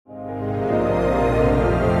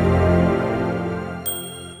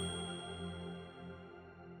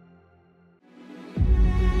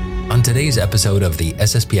On today's episode of the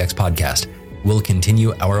SSPX podcast, we'll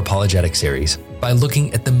continue our Apologetics series by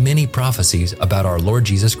looking at the many prophecies about our Lord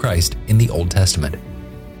Jesus Christ in the Old Testament.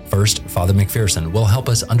 First, Father McPherson will help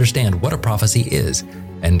us understand what a prophecy is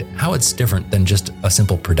and how it's different than just a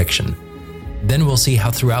simple prediction. Then we'll see how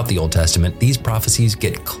throughout the Old Testament, these prophecies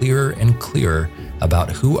get clearer and clearer about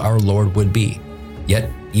who our Lord would be. Yet,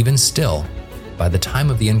 even still, by the time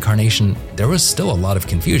of the Incarnation, there was still a lot of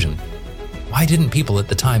confusion. Why didn't people at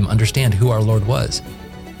the time understand who our Lord was?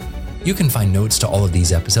 You can find notes to all of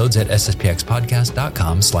these episodes at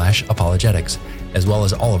sspxpodcast.com/apologetics, as well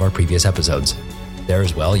as all of our previous episodes. There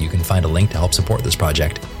as well, you can find a link to help support this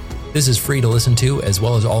project. This is free to listen to, as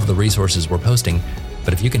well as all of the resources we're posting,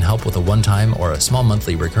 but if you can help with a one-time or a small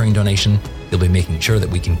monthly recurring donation, you'll be making sure that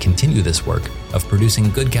we can continue this work of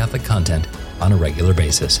producing good Catholic content on a regular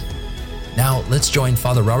basis. Now, let's join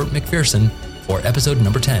Father Robert McPherson for episode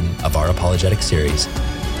number 10 of our Apologetic series.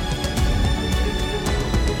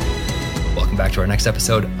 Welcome back to our next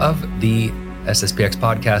episode of the SSPX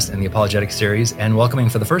podcast and the Apologetic series, and welcoming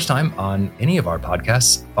for the first time on any of our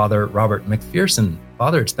podcasts, Father Robert McPherson.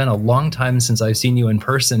 Father, it's been a long time since I've seen you in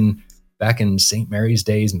person back in St. Mary's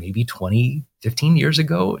days, maybe 15 years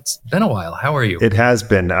ago. It's been a while. How are you? It has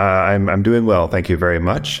been. I'm doing well. Thank you very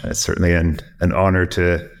much. It's certainly an honor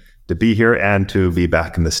to be here and to be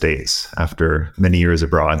back in the States after many years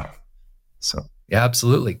abroad. So yeah,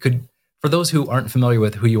 absolutely. For those who aren't familiar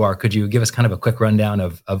with who you are, could you give us kind of a quick rundown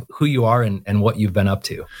of who you are and what you've been up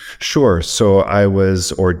to? Sure. So I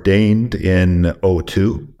was ordained in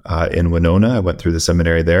 2002 in Winona. I went through the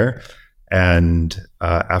seminary there. And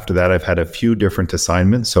after that, I've had a few different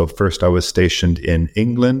assignments. So first I was stationed in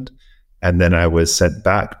England, and then I was sent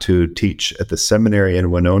back to teach at the seminary in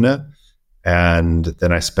Winona. And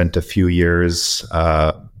then I spent a few years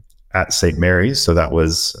at St. Mary's. So that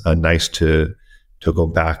was nice to go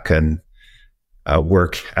back and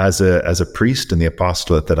work as a priest in the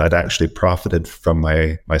apostolate that I'd actually profited from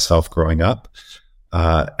myself growing up.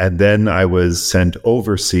 And then I was sent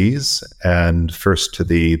overseas, and first to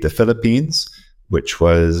the Philippines, which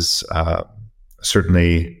was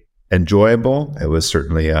certainly enjoyable. It was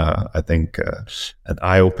certainly, I think, an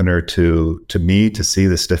eye-opener to me to see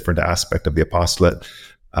this different aspect of the apostolate.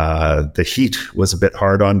 The heat was a bit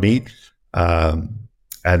hard on me. And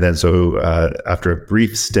then after a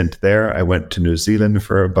brief stint there, I went to New Zealand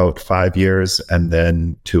for about 5 years, and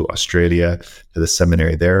then to Australia, to the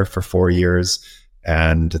seminary there for 4 years.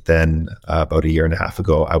 And then about a year and a half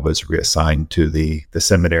ago, I was reassigned to the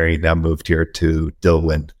seminary, now moved here to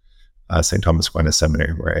Dilwyn, St. Thomas Aquinas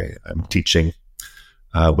Seminary, where I'm teaching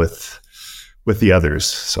with the others.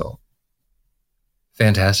 So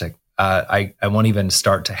fantastic. I won't even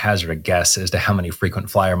start to hazard a guess as to how many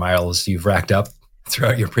frequent flyer miles you've racked up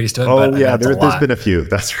throughout your priesthood. Oh, yeah, there's been a few.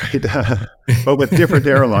 That's right. But with different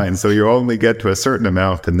airlines, so you only get to a certain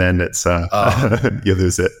amount, and then it's you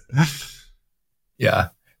lose it. Yeah,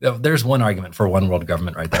 there's one argument for one world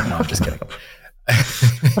government right there. No, I'm just kidding.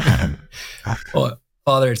 Well,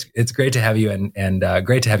 Father, it's great to have you, and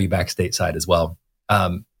great to have you back stateside as well.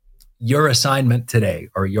 Your assignment today,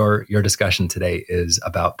 or your discussion today, is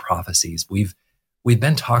about prophecies. We've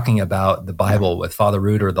been talking about the Bible with Father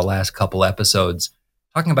Reuter the last couple episodes,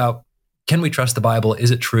 talking about, can we trust the Bible? Is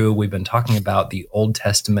it true? We've been talking about the Old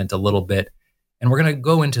Testament a little bit, and we're going to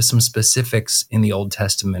go into some specifics in the Old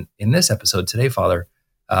Testament in this episode today, Father,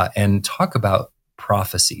 and talk about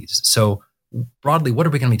prophecies. So broadly, what are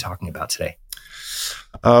we going to be talking about today?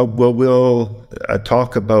 Well, we'll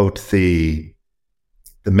talk about the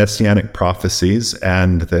messianic prophecies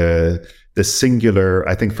and the singular.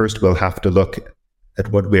 I think first we'll have to look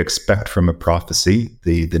at what we expect from a prophecy,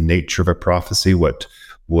 the nature of a prophecy, what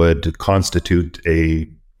would constitute a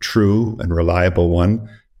true and reliable one,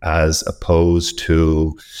 as opposed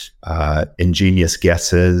to ingenious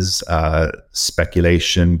guesses,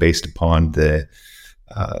 speculation based upon the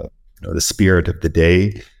spirit of the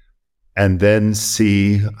day, and then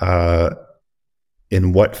see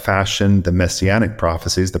in what fashion the messianic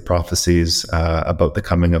prophecies, the prophecies about the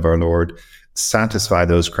coming of our Lord, satisfy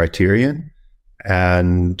those criterion.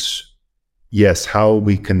 And yes, how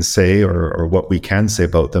we can say, or what we can say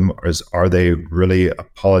about them is, are they really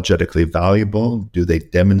apologetically valuable? Do they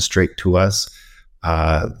demonstrate to us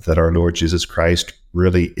that our Lord Jesus Christ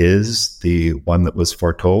really is the one that was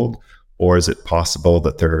foretold? Or is it possible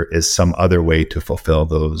that there is some other way to fulfill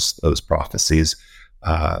those prophecies?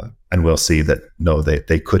 And we'll see that no,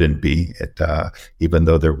 they couldn't be, even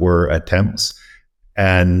though there were attempts.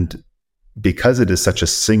 And because it is such a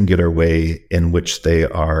singular way in which they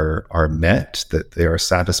are met, that they are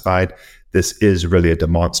satisfied, this is really a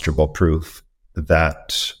demonstrable proof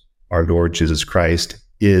that our Lord Jesus Christ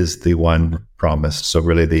is the one promised. So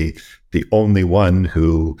really the only one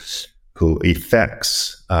who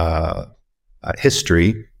effects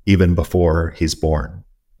history even before he's born.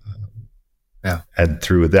 Yeah. And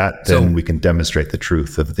through that, then we can demonstrate the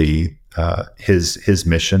truth of his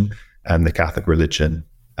mission and the Catholic religion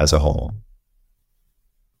as a whole.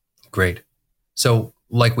 Great. So,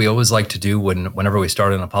 like we always like to do whenever we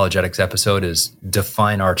start an apologetics episode, is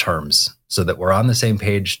define our terms so that we're on the same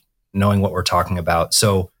page, knowing what we're talking about.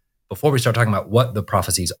 So, before we start talking about what the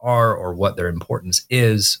prophecies are or what their importance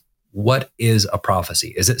is, what is a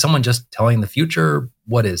prophecy? Is it someone just telling the future?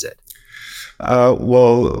 What is it?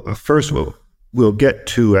 Well, first we'll get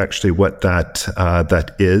to actually what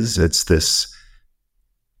that is. It's this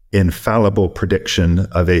infallible prediction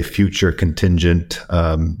of a future contingent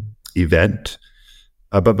event.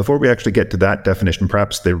 But before we actually get to that definition,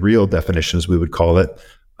 perhaps the real definition, as we would call it,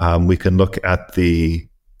 we can look at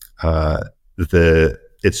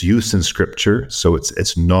its use in Scripture. So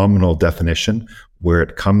its nominal definition, where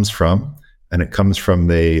it comes from, and it comes from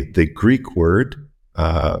the Greek word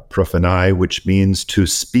prophenai, which means to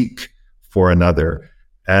speak for another.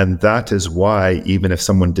 And that is why, even if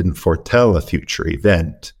someone didn't foretell a future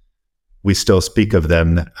event, we still speak of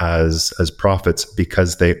them as prophets,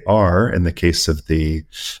 because they are, in the case of the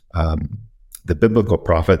biblical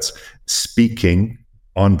prophets, speaking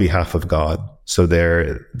on behalf of God. So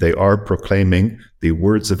they are proclaiming the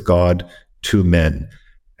words of God to men.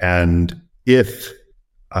 And if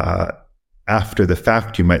after the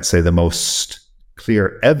fact, you might say, the most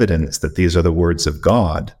clear evidence that these are the words of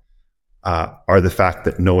God are the fact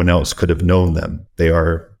that no one else could have known them. They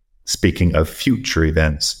are speaking of future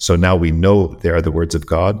events. So now we know they are the words of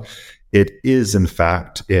God. It is, in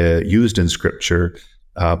fact, used in Scripture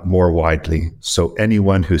more widely. So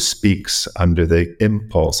anyone who speaks under the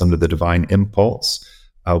divine impulse,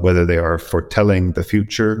 whether they are foretelling the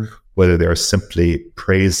future, whether they are simply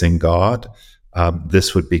praising God,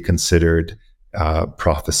 this would be considered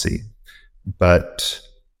prophecy. But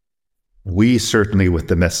we certainly, with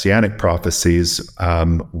the messianic prophecies,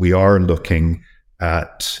 we are looking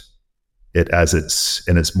at it as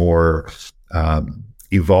in its more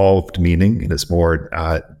evolved meaning, in its more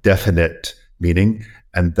definite meaning,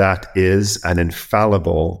 and that is an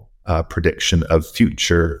infallible prediction of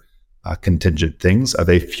future contingent things, of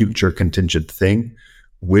a future contingent thing,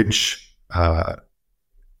 which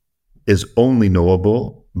is only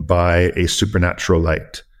knowable by a supernatural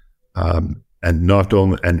light, and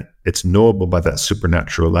it's knowable by that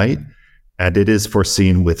supernatural light. And it is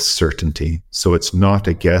foreseen with certainty. So it's not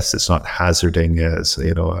a guess. It's not hazarding as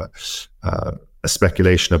a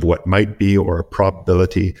speculation of what might be or a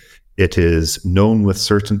probability. It is known with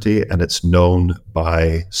certainty, and it's known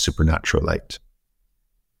by supernatural light.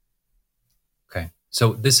 Okay.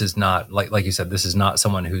 So this is not, like you said, this is not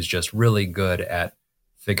someone who's just really good at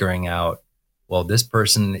figuring out, well, this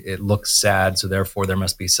person, it looks sad, so therefore there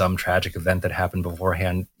must be some tragic event that happened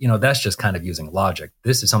beforehand. That's just kind of using logic.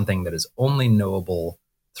 This is something that is only knowable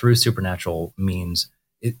through supernatural means.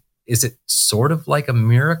 Is it sort of like a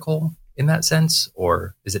miracle in that sense,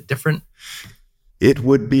 or is it different? It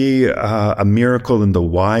would be a miracle in the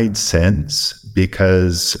wide sense,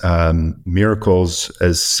 because miracles,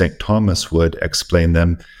 as St. Thomas would explain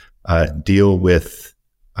them, deal with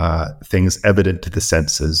things evident to the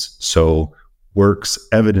senses. So works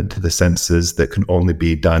evident to the senses that can only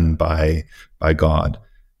be done by God.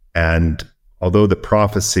 And although the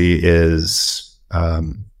prophecy is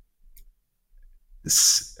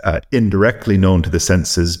indirectly known to the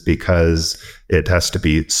senses because it has to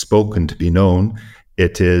be spoken to be known,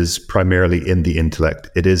 it is primarily in the intellect.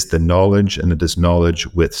 It is the knowledge, and it is knowledge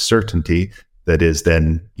with certainty that is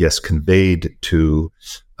then, yes, conveyed to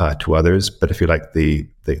others. But if you like, the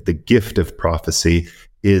gift of prophecy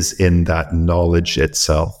is in that knowledge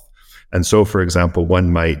itself. And so, for example,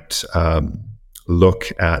 one might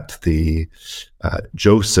look at the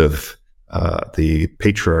Joseph, the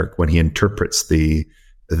patriarch, when he interprets the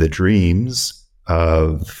dreams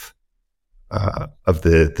of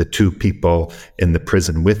the two people in the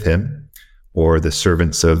prison with him, or the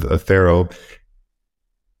servants of Pharaoh.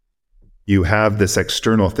 You have this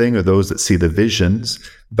external thing, or those that see the visions,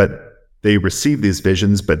 but they receive these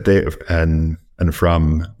visions, but and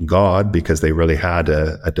from God, because they really had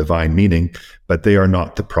a divine meaning, but they are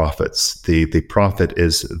not the prophets. The prophet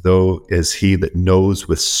is he that knows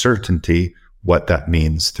with certainty what that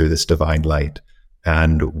means through this divine light,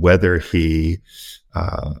 and whether he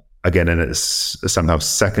again, and it's somehow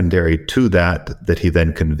secondary to that he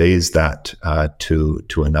then conveys that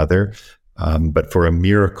to another. But for a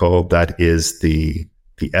miracle, that is the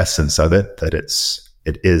essence of it, that it's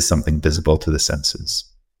it is something visible to the senses.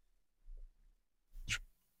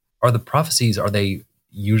 Are the prophecies, are they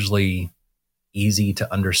usually easy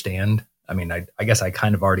to understand? I mean, I guess I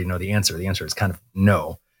kind of already know the answer. The answer is kind of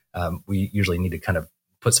no. We usually need to kind of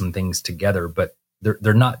put some things together, but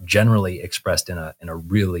they're not generally expressed in a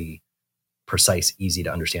really precise, easy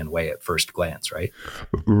to understand way at first glance, right?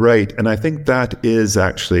 Right. And I think that is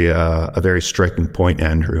actually a very striking point,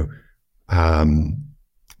 Andrew.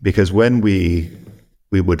 Because when we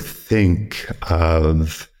would think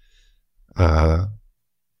of,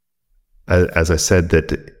 as I said,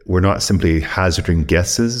 that we're not simply hazarding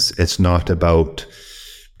guesses. It's not about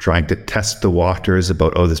trying to test the waters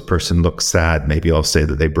about, oh, this person looks sad. Maybe I'll say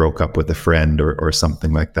that they broke up with a friend or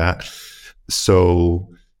something like that. So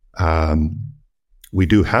we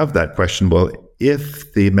do have that question. Well,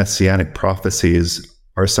 if the messianic prophecies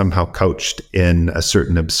are somehow couched in a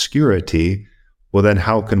certain obscurity, well, then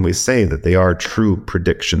how can we say that they are true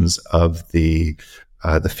predictions of the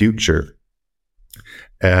future?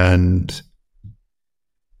 And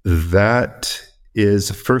that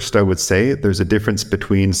is, first, I would say there's a difference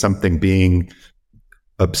between something being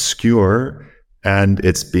obscure and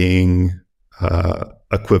it's being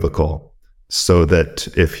equivocal. So that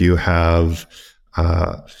if you have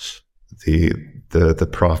the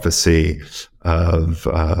prophecy of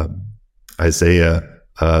Isaiah,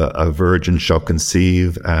 a virgin shall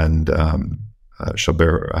conceive and shall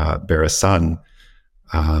bear a son.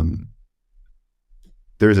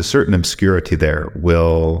 There's a certain obscurity there.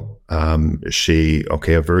 Will a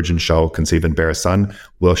virgin shall conceive and bear a son?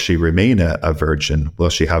 Will she remain a virgin? Will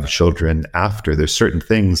she have children after? There's certain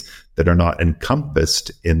things that are not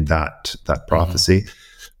encompassed in that prophecy. Mm-hmm.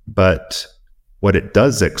 But what it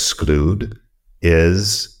does exclude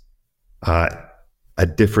is a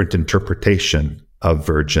different interpretation of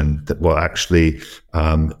virgin that will actually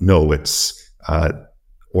know it's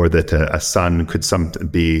or that a son could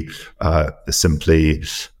be simply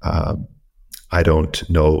I don't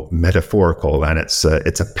know, metaphorical, and it's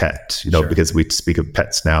a pet, sure. Because we speak of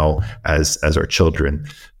pets now as our children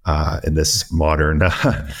in this modern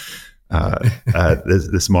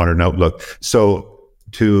this modern outlook. So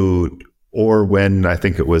or when I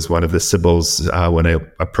think it was one of the sibyls when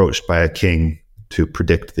approached by a king to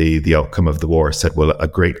predict the outcome of the war, said, well, a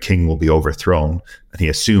great king will be overthrown. And he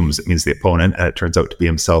assumes it means the opponent, and it turns out to be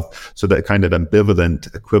himself. So that kind of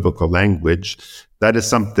ambivalent, equivocal language, that is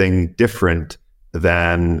something different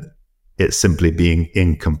than it simply being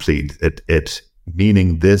incomplete. It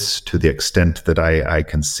meaning this to the extent that I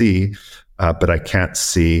can see, but I can't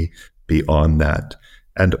see beyond that.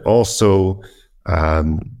 And also,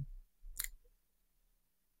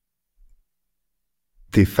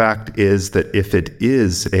 the fact is that if it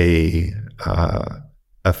is a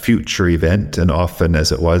future event, and often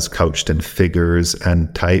as it was couched in figures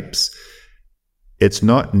and types, it's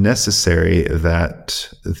not necessary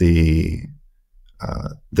that the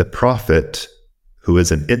prophet, who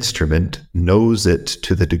is an instrument, knows it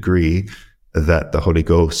to the degree that the Holy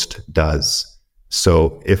Ghost does.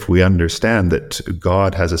 So if we understand that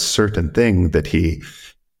God has a certain thing that he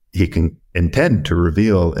can intend to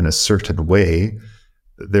reveal in a certain way,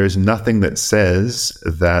 there's nothing that says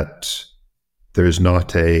that there's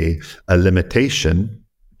not a limitation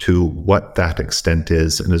to what that extent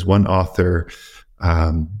is. And as one author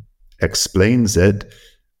explains it,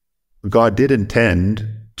 God did intend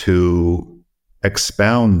to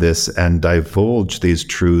expound this and divulge these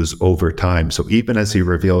truths over time. So even as he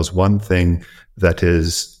reveals one thing that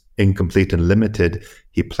is incomplete and limited,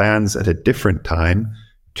 he plans at a different time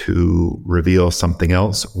to reveal something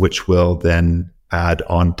else, which will then add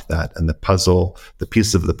on to that, and the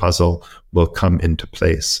piece of the puzzle will come into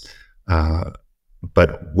place.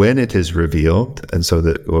 But when it is revealed, and so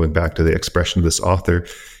that going back to the expression of this author,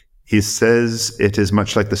 he says it is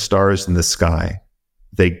much like the stars in the sky.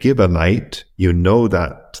 They give a light,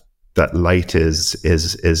 that light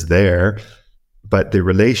is there, but the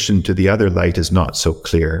relation to the other light is not so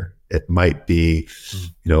clear. It might be,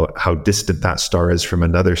 how distant that star is from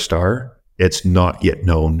another star. It's not yet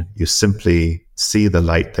known. You simply see the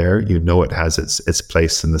light there. It has its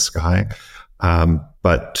place in the sky,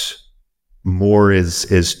 but more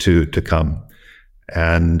is to come.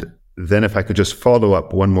 And then, if I could just follow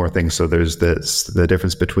up one more thing, so there's the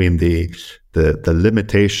difference between the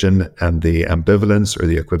limitation and the ambivalence or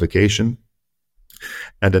the equivocation,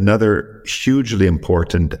 and another hugely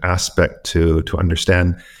important aspect to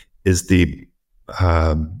understand is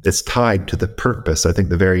it's tied to the purpose. I think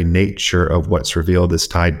the very nature of what's revealed is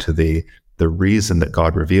tied to the reason that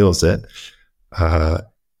God reveals it.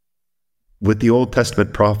 With the Old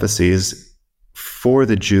Testament prophecies, for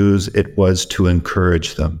the Jews, it was to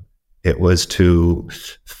encourage them. It was to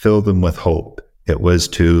fill them with hope. It was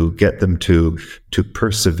to get them to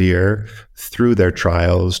persevere through their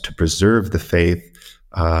trials, to preserve the faith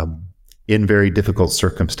in very difficult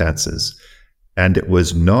circumstances. And it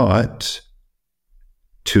was not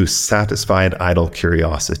to satisfy an idle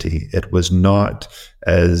curiosity. It was not,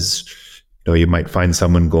 as you might find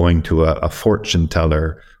someone going to a fortune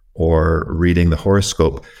teller or reading the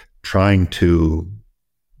horoscope, trying to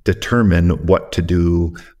determine what to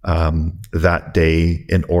do that day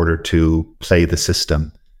in order to play the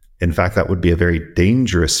system. In fact, that would be a very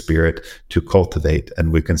dangerous spirit to cultivate,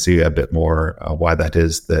 and we can see a bit more why that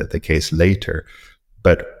is the case later.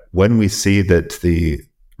 But when we see that the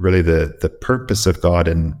purpose of God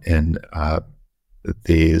in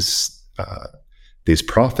these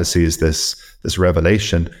prophecies, this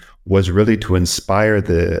revelation, was really to inspire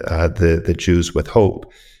the Jews with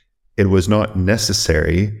hope. It was not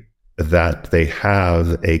necessary that they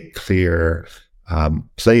have a clear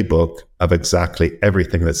playbook of exactly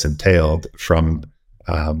everything that's entailed from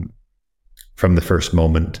the first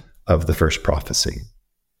moment of the first prophecy.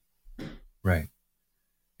 Right.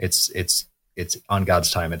 It's on God's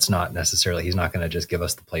time. It's not necessarily, he's not going to just give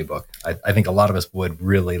us the playbook. I think a lot of us would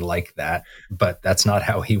really like that, but that's not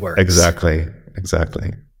how he works. Exactly.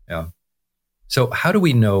 Yeah. So how do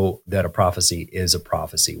we know that a prophecy is a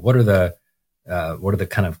prophecy? What are the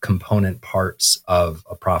kind of component parts of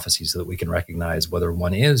a prophecy so that we can recognize whether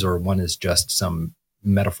one is or one is just some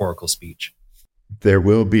metaphorical speech? There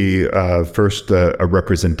will be first a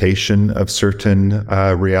representation of certain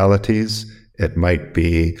realities. It might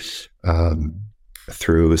be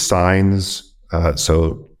through signs,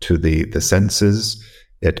 so to the senses.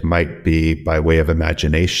 It might be by way of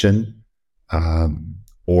imagination,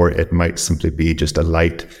 or it might simply be just a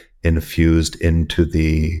light infused into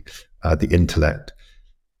the intellect.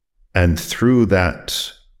 And through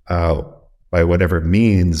that, by whatever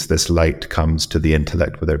means this light comes to the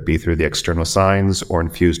intellect, whether it be through the external signs or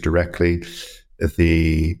infused directly,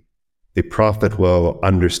 the prophet will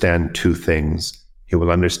understand two things. He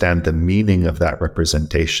will understand the meaning of that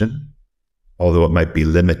representation, although it might be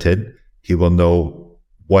limited. He will know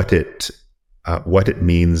what it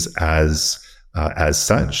means as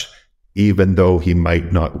such, even though he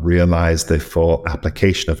might not realize the full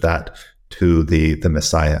application of that to the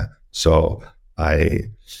Messiah. So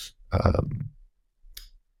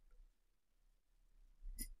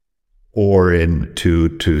or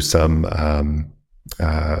into some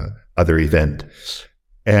other event.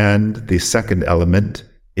 And the second element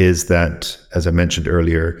is that, as I mentioned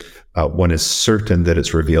earlier, one is certain that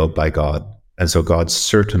it's revealed by God. And so God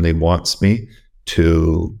certainly wants me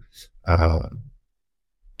to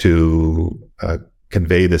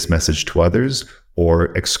convey this message to others,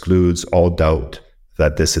 or excludes all doubt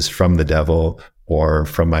that this is from the devil or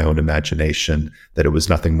from my own imagination, that it was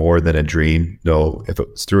nothing more than a dream. No, if it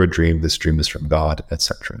was through a dream, this dream is from God,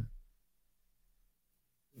 etc.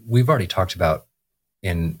 We've already talked about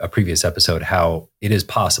in a previous episode how it is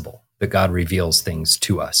possible that God reveals things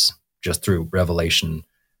to us just through revelation.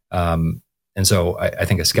 And so I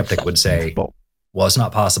think a skeptic would say, well, it's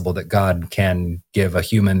not possible that God can give a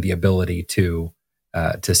human the ability to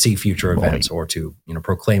see future events or to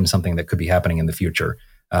proclaim something that could be happening in the future.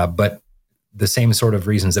 But the same sort of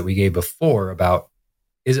reasons that we gave before about,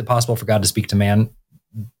 is it possible for God to speak to man?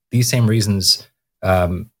 These same reasons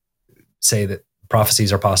say that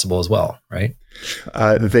prophecies are possible as well, right?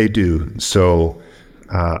 They do. So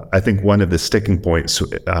I think one of the sticking points,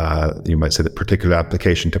 you might say, the particular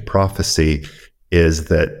application to prophecy is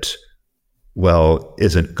that, well,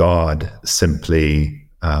 isn't God simply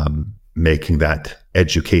making that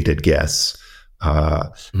educated guess?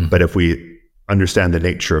 But if we understand the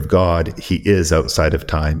nature of God, he is outside of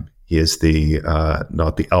time. He is the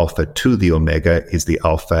not the Alpha to the Omega, he's the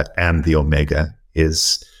Alpha and the Omega.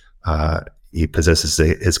 He possesses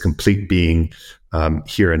his complete being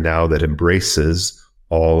here and now that embraces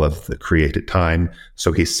all of the created time.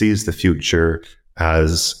 So he sees the future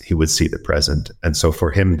as he would see the present. And so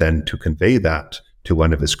for him then to convey that to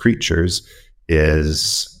one of his creatures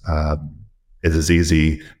is as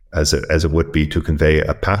easy as it would be to convey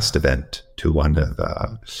a past event to one of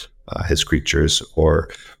his creatures, or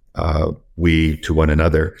we to one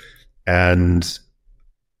another. And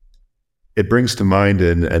it brings to mind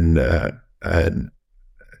an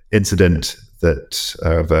incident that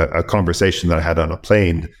of a conversation that I had on a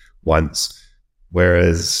plane once, where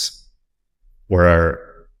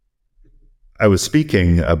I was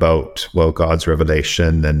speaking about, well, God's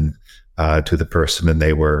revelation and to the person, and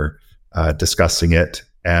they were discussing it.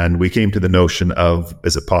 And we came to the notion of,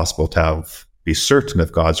 is it possible to have be certain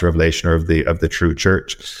of God's revelation or of the true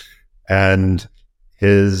church. And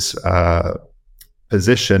his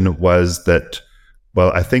position was that,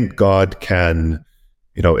 well, I think God can,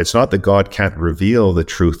 it's not that God can't reveal the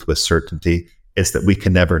truth with certainty, it's that we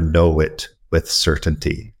can never know it with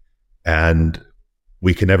certainty. And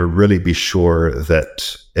we can never really be sure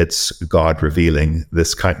that it's God revealing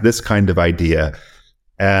this kind of idea.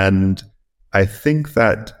 And I think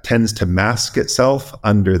that tends to mask itself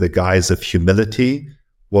under the guise of humility.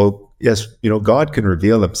 Well, yes, God can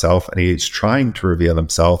reveal himself, and he's trying to reveal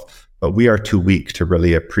himself, but we are too weak to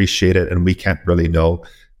really appreciate it, and we can't really know.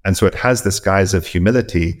 And so it has this guise of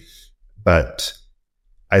humility. But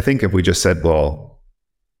I think if we just said, well,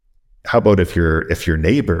 how about if your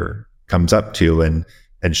neighbor comes up to you and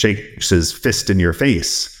shakes his fist in your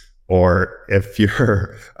face, or if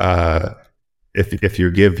you're if you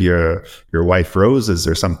give your wife roses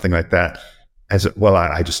or something like that, as well,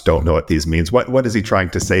 I just don't know what these means. What is he trying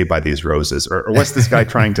to say by these roses, or what's this guy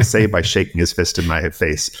trying to say by shaking his fist in my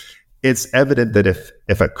face? It's evident that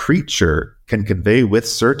if a creature can convey with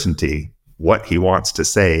certainty what he wants to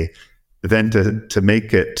say, then to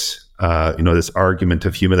make it this argument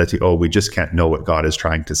of humility, we just can't know what God is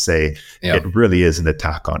trying to say. Yeah. It really is an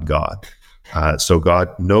attack on God. So God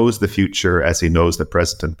knows the future as he knows the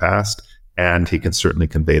present and past, and he can certainly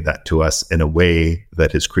convey that to us in a way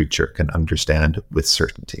that his creature can understand with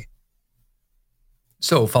certainty.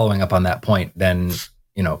 So following up on that point, then,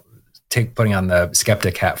 putting on the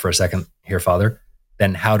skeptic hat for a second here, Father,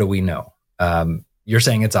 then how do we know? You're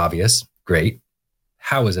saying it's obvious. Great.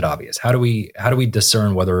 How is it obvious? How do we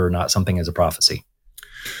discern whether or not something is a prophecy?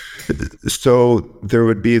 So there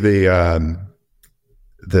would be the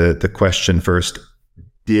question first: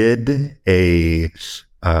 did a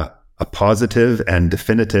positive and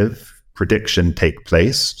definitive prediction take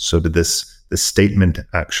place? So did this statement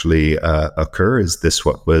actually occur? Is this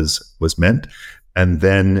what was meant? And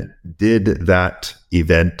then did that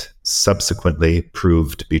event subsequently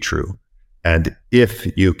prove to be true? And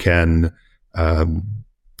if you can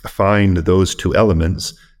find those two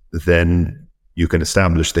elements, then you can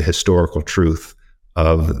establish the historical truth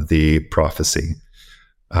of the prophecy.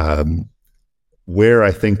 Where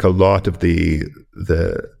I think a lot of the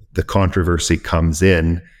controversy comes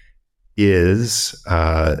in is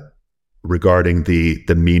regarding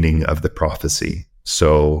the meaning of the prophecy.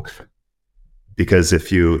 So, because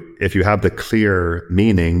if you have the clear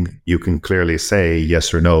meaning, you can clearly say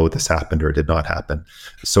yes or no, this happened or did not happen.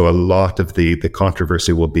 So a lot of the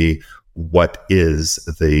controversy will be, what is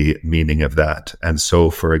the meaning of that? And so,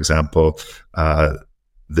 for example,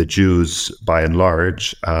 the Jews, by and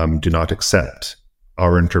large, do not accept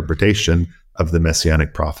our interpretation of the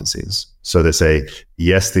messianic prophecies. So they say,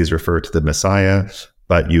 yes, these refer to the Messiah,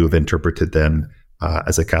 but you have interpreted them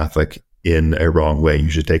as a Catholic in a wrong way.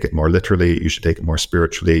 You should take it more literally. You should take it more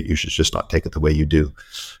spiritually. You should just not take it the way you do.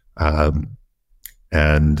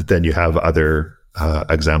 And then you have other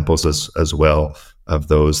examples as well of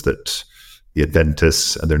those that the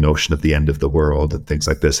Adventists and their notion of the end of the world and things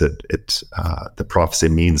like this. The prophecy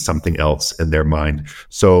means something else in their mind.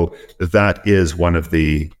 So that is one of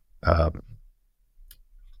the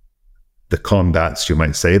combats, you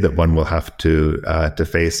might say, that one will have to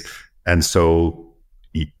face. And so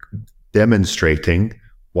demonstrating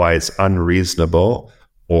why it's unreasonable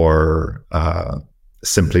or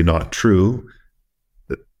simply not true,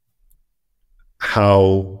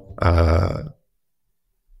 how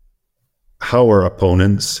our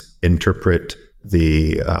opponents interpret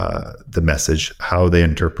the message, how they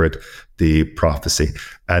interpret the prophecy.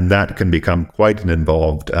 And that can become quite an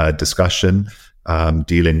involved discussion,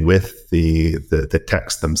 dealing with the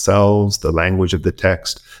text themselves, the language of the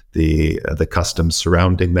text, the customs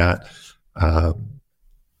surrounding that.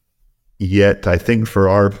 Yet I think for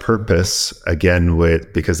our purpose, again,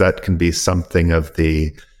 because that can be something of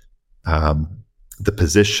the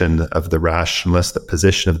position of the rationalist, the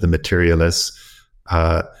position of the materialist,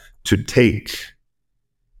 to take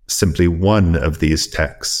simply one of these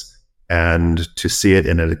texts and to see it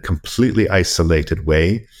in a completely isolated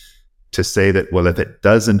way, to say that, well, if it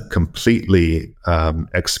doesn't completely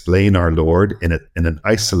explain our Lord in an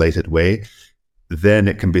isolated way, then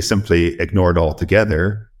it can be simply ignored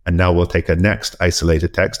altogether. And now we'll take a next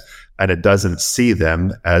isolated text, and it doesn't see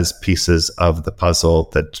them as pieces of the puzzle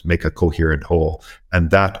that make a coherent whole. And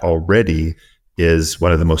that already is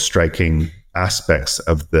one of the most striking aspects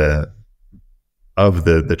of the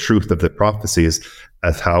truth of the prophecies,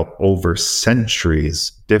 as how over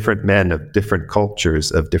centuries, different men of different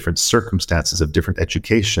cultures, of different circumstances, of different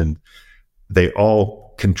education, they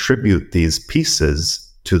all contribute these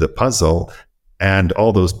pieces to the puzzle, and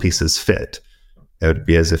all those pieces fit. It would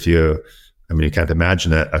be as if you can't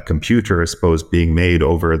imagine a computer, I suppose, being made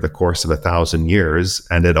over the course of 1,000 years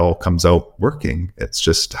and it all comes out working. It's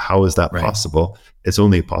just, how is that possible? It's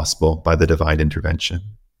only possible by the divine intervention.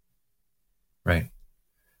 Right.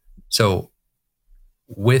 So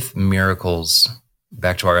with miracles,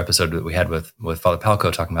 back to our episode that we had with Father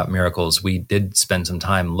Palco talking about miracles, we did spend some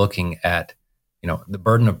time looking at, the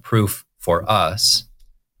burden of proof for us,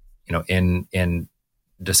 in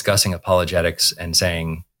discussing apologetics and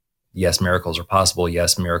saying, yes, miracles are possible.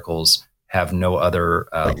 Yes, miracles have no other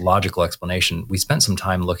logical explanation. We spent some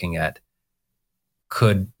time looking at,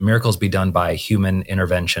 could miracles be done by human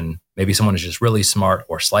intervention? Maybe someone is just really smart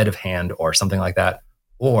or sleight of hand or something like that.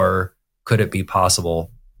 Or could it be possible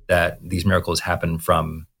that these miracles happen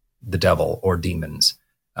from the devil or demons?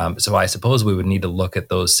 So I suppose we would need to look at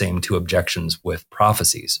those same two objections with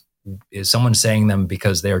prophecies. Is someone saying them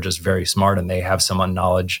because they are just very smart and they have some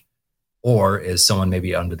knowledge? Or is someone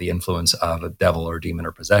maybe under the influence of a devil or demon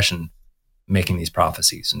or possession making these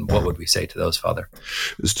prophecies? And what would we say to those, Father?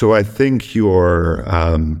 So I think your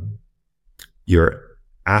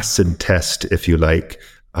acid test, if you like,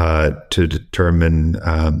 to determine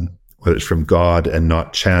whether it's from God and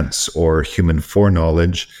not chance or human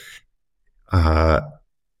foreknowledge,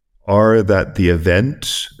 are that the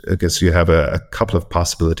event, I guess you have a couple of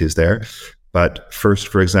possibilities there. But first,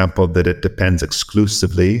 for example, that it depends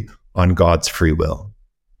exclusively on God's free will.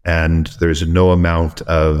 And there's no amount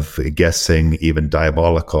of guessing, even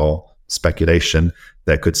diabolical speculation,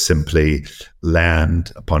 that could simply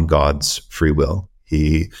land upon God's free will.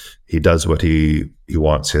 He does what he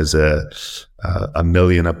wants. He has a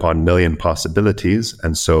million upon million possibilities.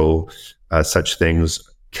 And so such things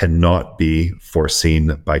cannot be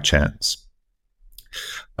foreseen by chance.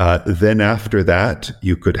 Then after that,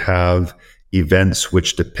 you could have events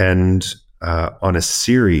which depend on a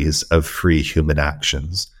series of free human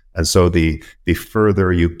actions. And so the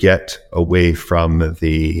further you get away from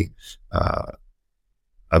the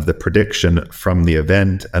prediction from the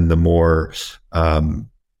event, and the more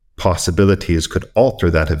possibilities could alter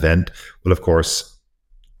that event, well, of course,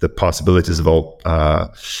 the possibilities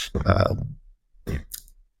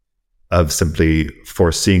of simply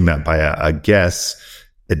foreseeing that by a guess,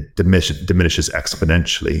 it diminishes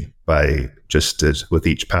exponentially by just with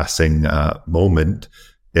each passing moment.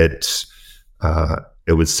 It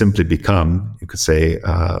would simply become, you could say,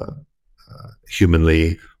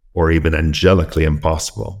 humanly or even angelically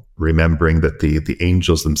impossible. Remembering that the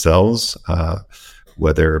angels themselves,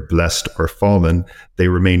 whether blessed or fallen, they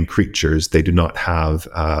remain creatures. They do not have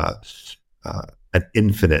an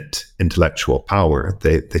infinite intellectual power.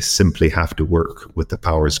 They simply have to work with the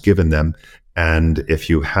powers given them. And if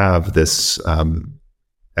you have this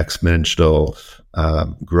exponential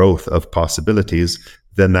growth of possibilities,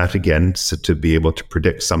 then that again, so to be able to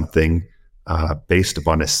predict something based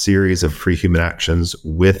upon a series of free human actions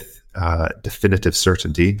with definitive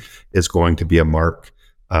certainty is going to be a mark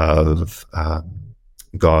of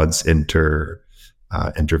God's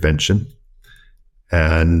intervention.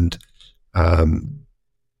 And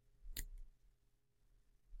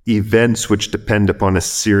events which depend upon a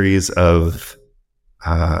series of,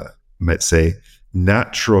 might say,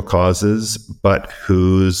 natural causes, but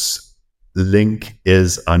whose link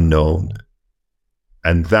is unknown.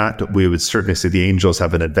 And that we would certainly say the angels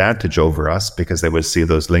have an advantage over us because they would see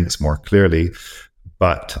those links more clearly,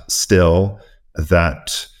 but still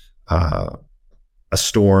that a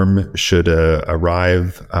storm should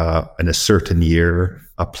arrive in a certain year,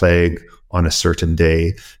 a plague on a certain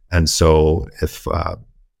day. And so if,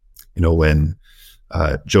 when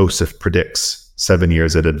Joseph predicts 7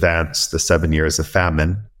 years in advance, the 7 years of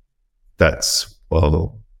famine, that's,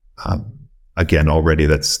 again, already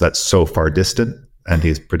that's so far distant, and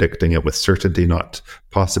he's predicting it with certainty, not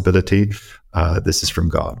possibility. This is from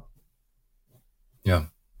God. Yeah,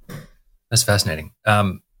 that's fascinating.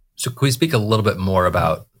 So can we speak a little bit more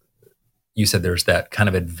about, you said there's that kind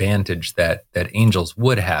of advantage that angels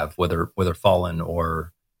would have, whether fallen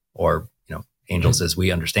or angels as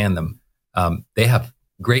we understand them. They have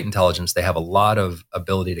great intelligence. They have a lot of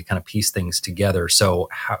ability to kind of piece things together. So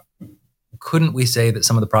couldn't we say that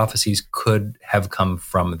some of the prophecies could have come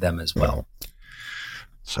from them as well?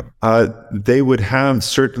 So they would have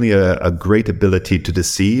certainly a great ability to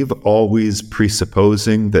deceive, always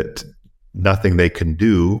presupposing that nothing they can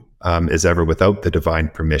do is ever without the divine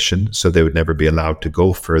permission. So they would never be allowed to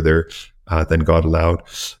go further than God allowed.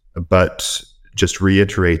 But just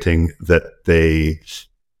reiterating that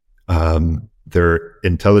their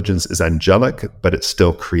intelligence is angelic, but it's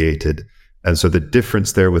still created. And so the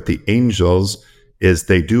difference there with the angels is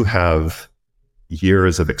they do have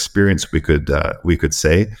years of experience, we could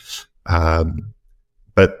say,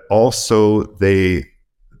 but also they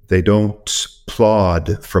don't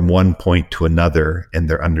plod from one point to another in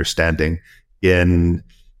their understanding. In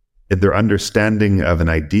their understanding of an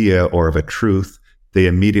idea or of a truth, they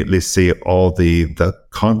immediately see all the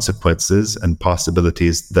consequences and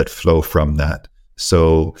possibilities that flow from that.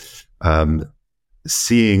 So,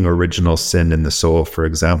 seeing original sin in the soul, for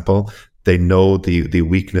example, they know the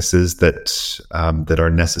weaknesses that are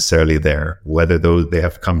necessarily there, whether they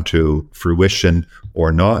have come to fruition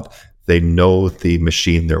or not. They know the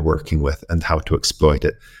machine they're working with and how to exploit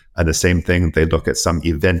it. And the same thing, they look at some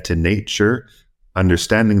event in nature,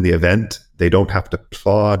 understanding the event. They don't have to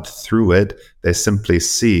plod through it. They simply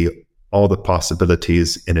see all the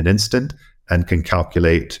possibilities in an instant and can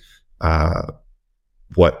calculate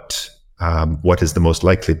what is the most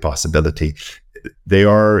likely possibility. They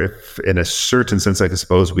are, if in a certain sense, I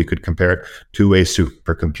suppose we could compare it to a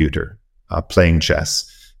supercomputer playing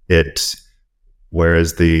chess.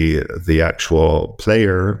 Whereas the actual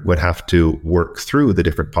player would have to work through the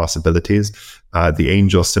different possibilities, the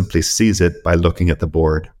angel simply sees it by looking at the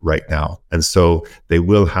board right now. And so they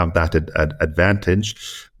will have that advantage.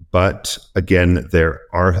 But again, there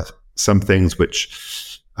are some things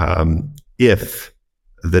which, if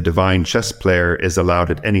the divine chess player is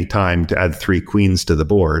allowed at any time to add 3 queens to the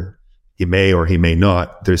board, he may or he may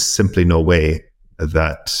not. There's simply no way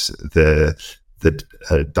that the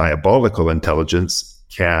diabolical intelligence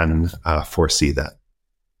can foresee that.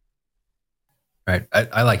 Right.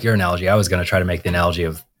 I like your analogy. I was going to try to make the analogy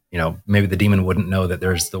of, maybe the demon wouldn't know that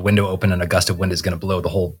there's the window open and a gust of wind is going to blow the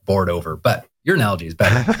whole board over. But your analogy is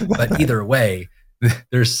better. But either way,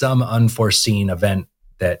 there's some unforeseen event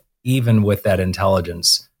that even with that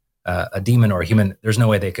intelligence, a demon or a human, there's no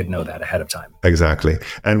way they could know that ahead of time. Exactly.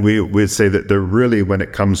 And we'd say that they're really, when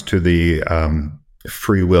it comes to the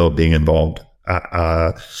free will being involved,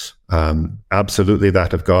 absolutely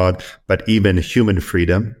that of God, but even human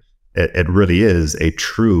freedom, it really is a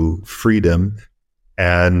true freedom,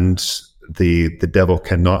 and the devil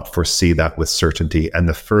cannot foresee that with certainty. And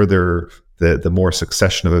the further, the more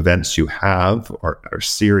succession of events you have, or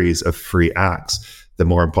series of free acts, the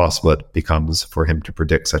more impossible it becomes for him to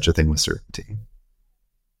predict such a thing with certainty.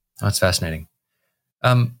 That's fascinating.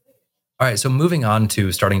 All right, so moving on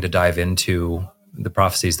to starting to dive into the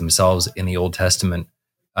prophecies themselves in the Old Testament.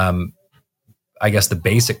 I guess the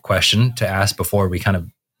basic question to ask before we kind of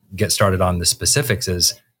get started on the specifics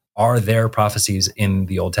is, are there prophecies in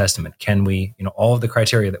the Old Testament? Can we, all of the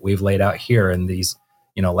criteria that we've laid out here in these,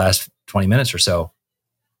 last 20 minutes or so,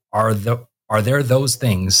 are there those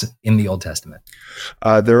things in the Old Testament?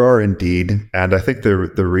 There are indeed. And I think the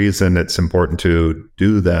reason it's important to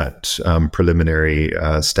do that preliminary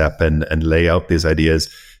step and lay out these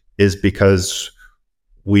ideas is because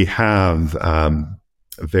we have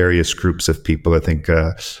various groups of people, I think,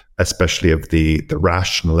 especially of the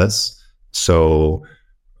rationalists. So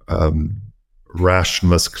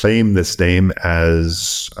rationalists claim this name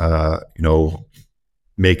as,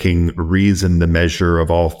 making reason the measure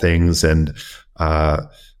of all things, and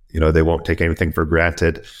they won't take anything for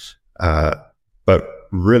granted. But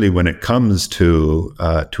really, when it comes to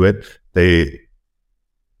it, they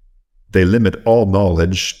limit all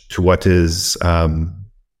knowledge to what is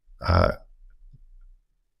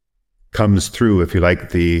comes through, if you like,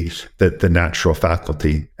 the natural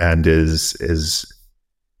faculty, and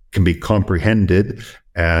can be comprehended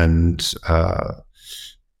and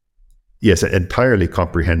yes, entirely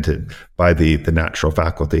comprehended by the natural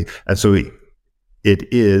faculty. And so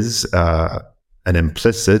it is an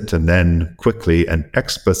implicit and then quickly an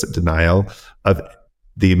explicit denial of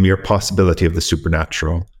the mere possibility of the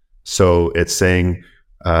supernatural. So it's saying,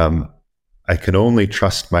 I can only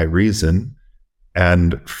trust my reason,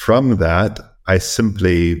 and from that, I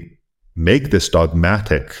simply make this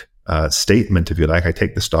dogmatic statement, if you like. I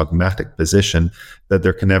take this dogmatic position that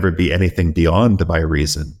there can never be anything beyond my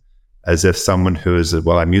reason, as if someone who is,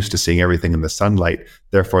 well, I'm used to seeing everything in the sunlight,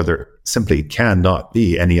 therefore there simply cannot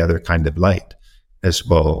be any other kind of light. As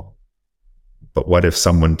well, but what if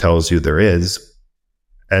someone tells you there is?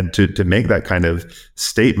 And to make that kind of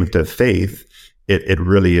statement of faith, it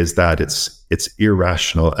really is that it's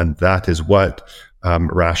irrational, and that is what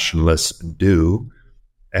rationalists do.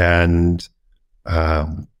 And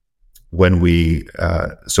when we,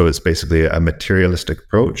 so it's basically a materialistic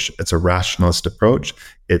approach. It's a rationalist approach.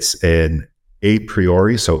 It's an a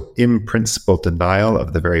priori, so in principle, denial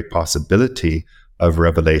of the very possibility of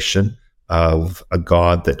revelation, of a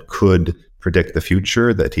God that could predict the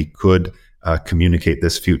future, that he could communicate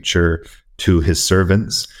this future to his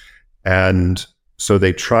servants. And So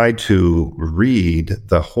they try to read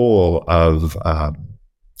the whole of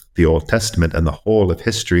the Old Testament and the whole of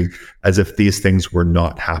history as if these things were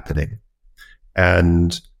not happening,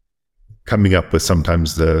 and coming up with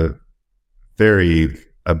sometimes the very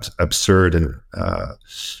absurd and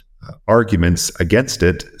arguments against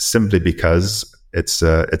it, simply because it's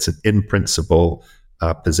an in principle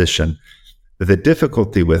position. The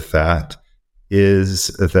difficulty with that is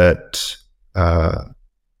that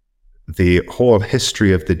the whole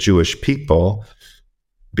history of the Jewish people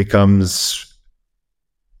becomes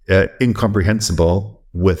incomprehensible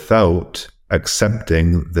without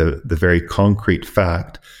accepting the very concrete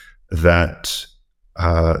fact that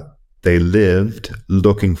they lived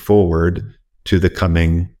looking forward to the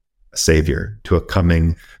coming Savior, to a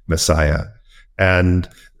coming Messiah. And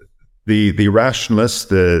the rationalists,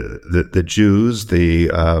 the Jews, the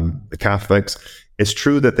Catholics, it's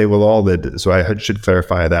true that they will all, so I should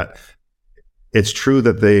clarify that. It's true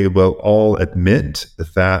that they will all admit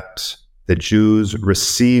that the Jews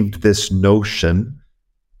received this notion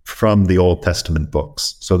from the Old Testament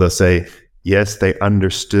books. So they'll say, yes, they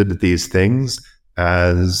understood these things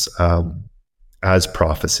as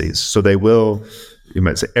prophecies. So they will, you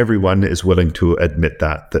might say, everyone is willing to admit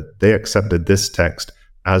that they accepted this text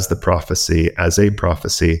as the prophecy, as a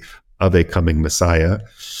prophecy of a coming Messiah.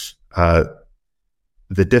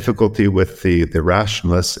 The difficulty with the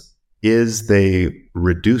rationalists is they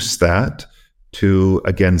reduce that to,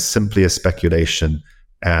 again, simply a speculation,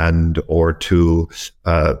 or to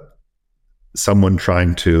someone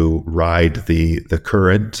trying to ride the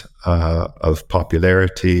current of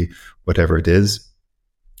popularity, whatever it is.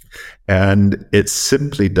 And it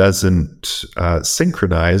simply doesn't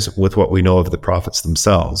synchronize with what we know of the prophets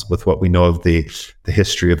themselves, with what we know of the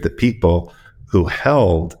history of the people who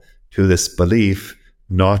held to this belief,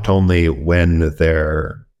 not only when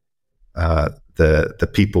the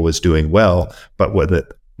people was doing well, but when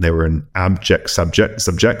they were in abject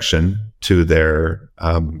subjection to their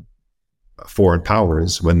foreign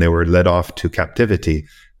powers, when they were led off to captivity,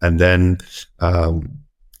 and then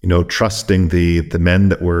trusting the men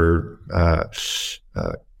that were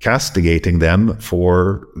castigating them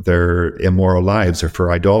for their immoral lives or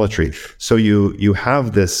for idolatry. So you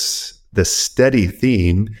have this steady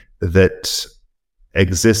theme that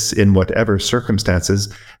exists in whatever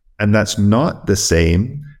circumstances, and that's not the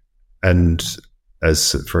same. And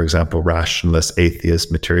as, for example, rationalists,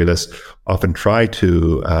 atheists, materialists often try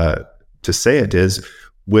to say it is,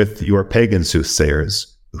 with your pagan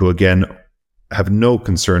soothsayers, who again have no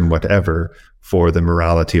concern whatever for the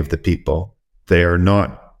morality of the people. They are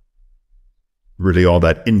not really all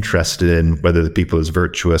that interested in whether the people is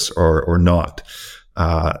virtuous or not.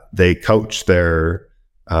 They couch their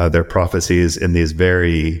prophecies in these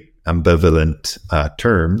very ambivalent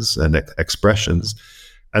terms and expressions.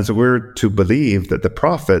 And so we're to believe that the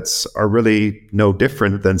prophets are really no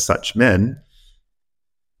different than such men.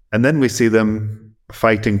 And then we see them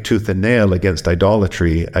fighting tooth and nail against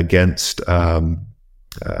idolatry, against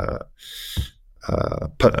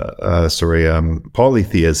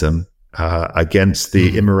polytheism, against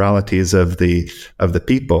the immoralities of the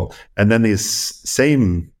people. And then these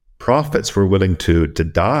same prophets were willing to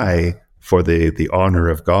die for the honor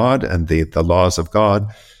of God and the laws of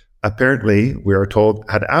God. Apparently, we are told,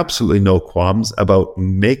 had absolutely no qualms about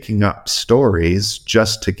making up stories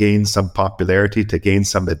just to gain some popularity, to gain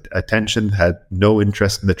some attention, had no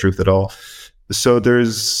interest in the truth at all. So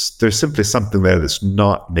there's simply something there that's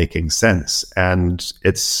not making sense. And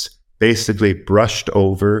it's basically brushed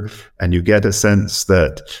over, and you get a sense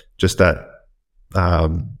that just that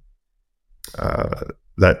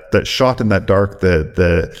shot in that dark,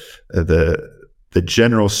 the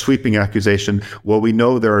general sweeping accusation, well, we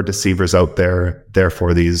know there are deceivers out there,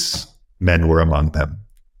 therefore these men were among them,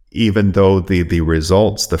 even though the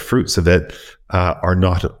results, the fruits of it, are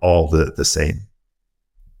not at all the same.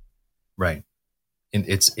 Right. And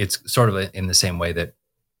it's sort of in the same way that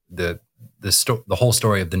the whole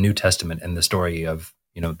story of the New Testament and the story of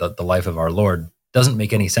the life of our Lord doesn't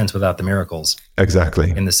make any sense without the miracles.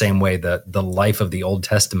 Exactly. In the same way that the life of the Old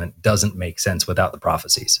Testament doesn't make sense without the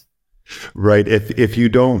prophecies. Right. If you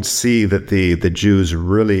don't see that the Jews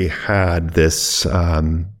really had this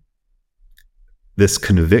this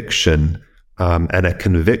conviction, and a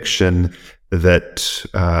conviction that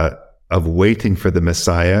of waiting for the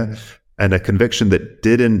Messiah, and a conviction that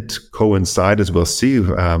didn't coincide, as we'll see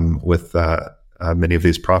with many of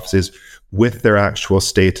these prophecies, with their actual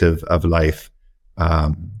state of life,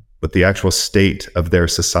 with the actual state of their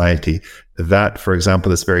society. That, for example,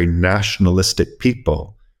 this very nationalistic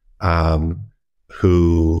people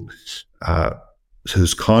who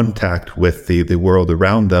whose contact with the world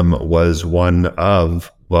around them was one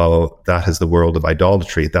of, well, that is the world of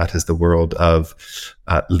idolatry, that is the world of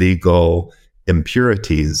legal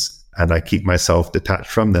impurities, and I keep myself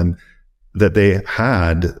detached from them, that they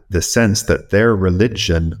had the sense that their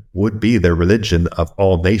religion would be the religion of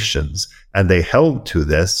all nations, and they held to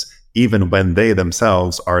this even when they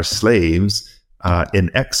themselves are slaves in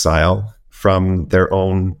exile from their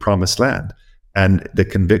own promised land. And the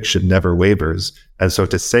conviction never wavers. And so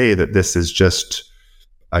to say that this is just,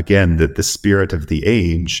 again, that the spirit of the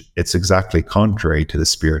age, it's exactly contrary to the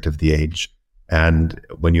spirit of the age. And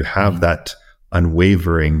when you have that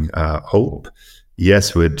unwavering hope,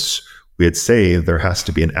 yes, we'd say there has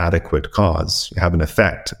to be an adequate cause. You have an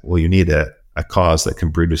effect. Well, you need a cause that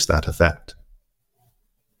can produce that effect.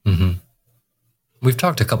 Mm-hmm. We've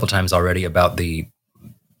talked a couple times already about the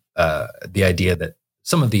idea that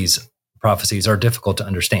some of these prophecies are difficult to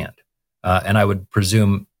understand. And I would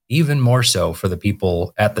presume even more so for the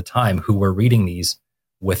people at the time who were reading these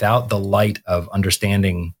without the light of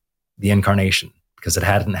understanding the incarnation, because it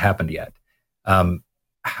hadn't happened yet.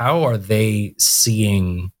 How are they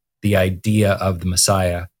seeing the idea of the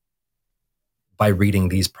Messiah by reading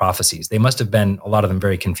these prophecies? They must have been, a lot of them,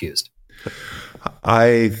 very confused.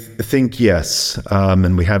 I think yes,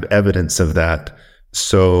 and we have evidence of that.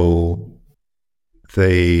 So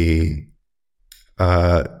the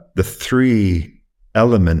three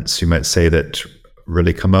elements, you might say, that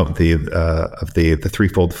really come out of the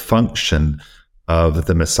threefold function of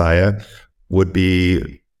the Messiah would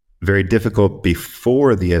be very difficult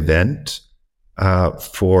before the event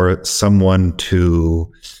for someone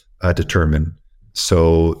to determine.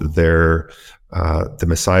 So the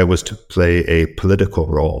Messiah was to play a political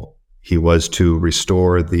role. He was to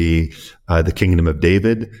restore the kingdom of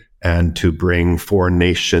David and to bring foreign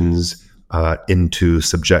nations into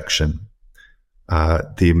subjection.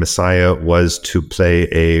 The Messiah was to play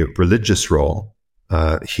a religious role.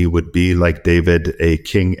 He would be, like David, a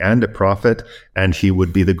king and a prophet, and he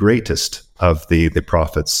would be the greatest of the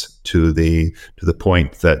prophets to the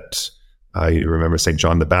point that you remember St.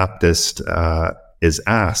 John the Baptist is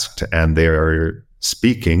asked, and they are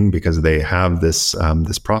speaking because they have this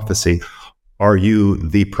prophecy. Are you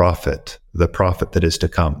the prophet that is to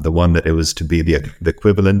come, the one that it was to be the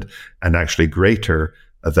equivalent and actually greater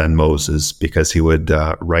than Moses, because he would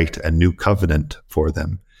write a new covenant for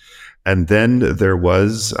them? And then there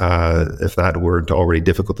was, if that weren't already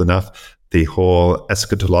difficult enough, the whole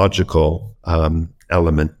eschatological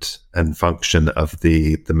element and function of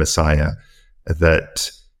the Messiah,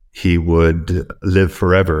 that he would live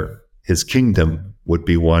forever. His kingdom would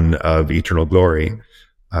be one of eternal glory.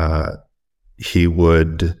 He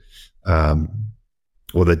would,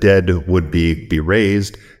 the dead would be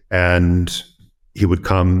raised, and he would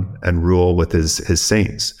come and rule with his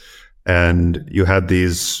saints. And you had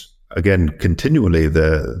these, again, continually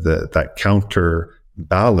that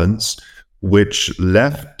counterbalance, which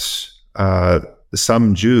left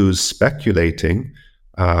some Jews speculating,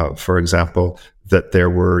 for example, that there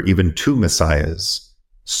were even two messiahs.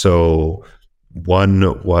 So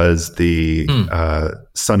one was the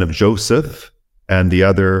son of Joseph, and the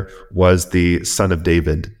other was the son of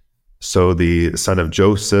David. So the son of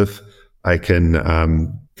Joseph, I can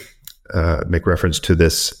make reference to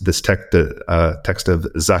this text of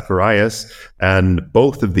Zacharias, and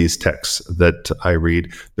both of these texts that I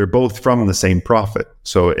read, they're both from the same prophet.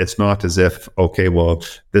 So it's not as if, okay, well,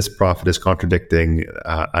 this prophet is contradicting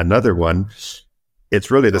another one. It's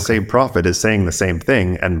really the same prophet is saying the same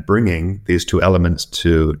thing and bringing these two elements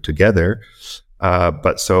together.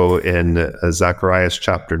 But so in Zacharias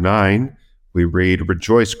chapter 9, we read,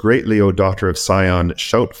 "Rejoice greatly, O daughter of Sion,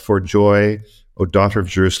 shout for joy, O daughter of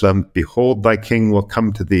Jerusalem. Behold, thy king will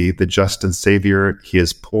come to thee, the just and Savior. He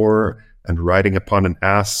is poor and riding upon an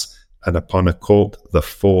ass, and upon a colt, the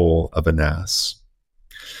foal of an ass."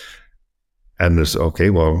 And there's, okay,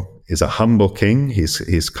 well, he's a humble king.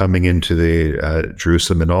 He's coming into the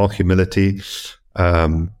Jerusalem in all humility.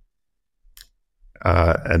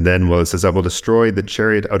 And then, well, it says, "I will destroy the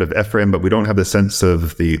chariot out of Ephraim," but we don't have the sense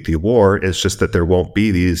of the war. It's just that there won't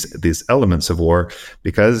be these elements of war,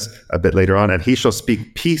 because a bit later on, "And he shall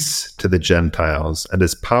speak peace to the Gentiles, and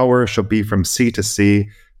his power shall be from sea to sea,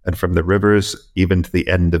 and from the rivers even to the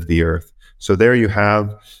end of the earth." So there you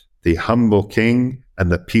have the humble king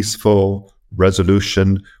and the peaceful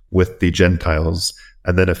resolution with the Gentiles.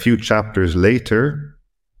 And then a few chapters later,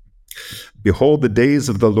 "Behold, the days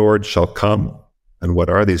of the Lord shall come." And what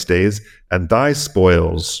are these days? "And thy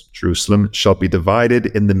spoils, Jerusalem, shall be divided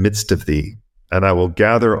in the midst of thee. And I will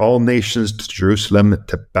gather all nations to Jerusalem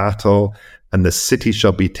to battle, and the city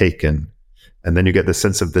shall be taken. And then you get the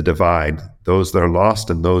sense of the divide, those that are lost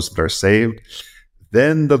and those that are saved.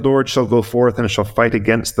 Then the Lord shall go forth and shall fight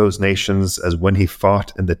against those nations as when he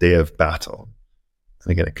fought in the day of battle.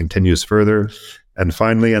 And again, it continues further. And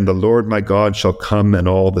finally, and the Lord my God shall come and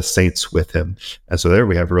all the saints with him. And so there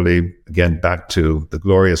we have really, again, back to the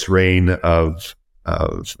glorious reign of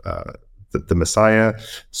the Messiah.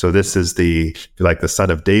 So this is if you like, the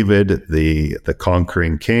son of David, the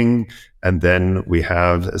conquering king. And then we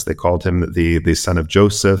have, as they called him, the son of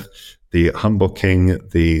Joseph, the humble king,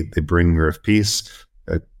 the bringer of peace.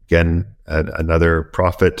 Again, another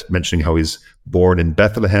prophet mentioning how he's born in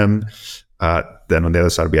Bethlehem. Then on the other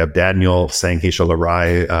side, we have Daniel saying he shall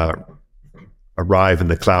arrive in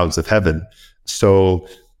the clouds of heaven. So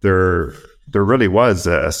there really was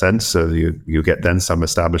a sense of you get then some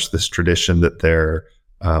established this tradition that there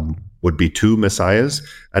would be two messiahs,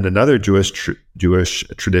 and another Jewish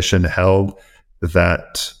tradition held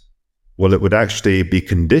that, well, it would actually be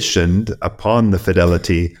conditioned upon the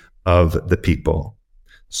fidelity of the people.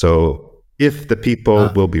 So if the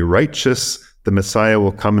people will be righteous, the Messiah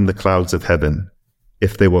will come in the clouds of heaven.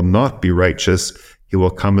 If they will not be righteous, he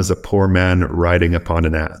will come as a poor man riding upon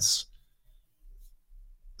an ass.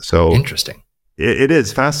 So interesting. It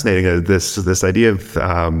is fascinating, this idea of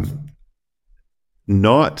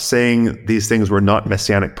not saying these things were not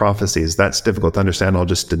messianic prophecies. That's difficult to understand. I'll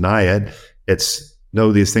just deny it. It's,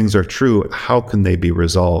 no, these things are true. How can they be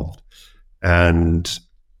resolved? And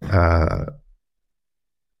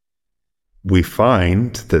we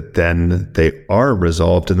find that then they are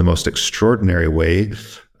resolved in the most extraordinary way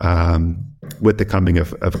with the coming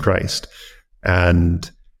of Christ. And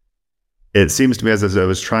it seems to me, as I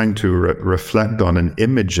was trying to reflect on an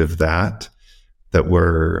image of that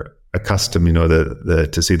we're accustomed,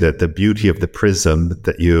 to see the beauty of the prism,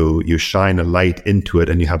 that you shine a light into it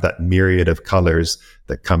and you have that myriad of colors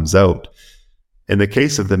that comes out. In the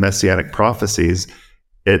case of the messianic prophecies,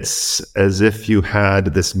 it's as if you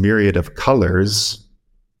had this myriad of colors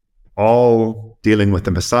all dealing with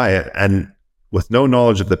the Messiah, and with no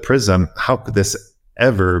knowledge of the prism, how could this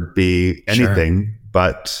ever be anything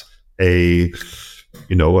but a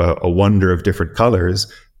wonder of different colors?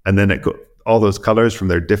 And then all those colors from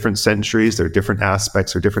their different centuries, their different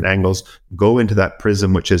aspects, or different angles go into that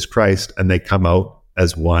prism, which is Christ, and they come out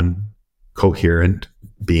as one coherent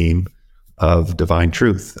beam of divine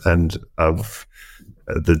truth and of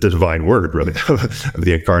the divine word, really, of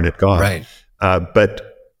the incarnate God. Right. But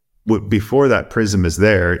before that prism is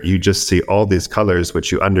there, you just see all these colors,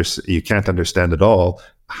 which you can't understand at all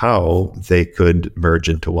how they could merge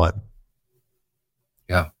into one.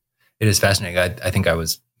 Yeah. It is fascinating. I think I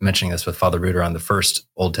was mentioning this with Father Ruder on the first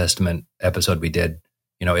Old Testament episode we did.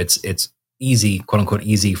 It's easy, quote unquote,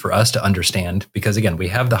 easy for us to understand because, again, we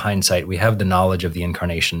have the hindsight, we have the knowledge of the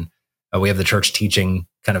incarnation. We have the church teaching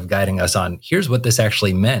kind of guiding us on here's what this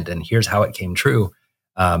actually meant and here's how it came true.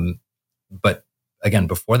 But again,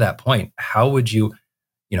 before that point, how would you,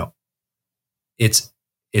 it's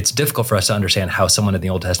difficult for us to understand how someone in the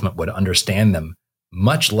Old Testament would understand them,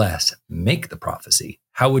 much less make the prophecy.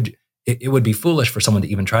 It would be foolish for someone to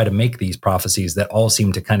even try to make these prophecies that all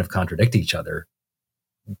seem to kind of contradict each other.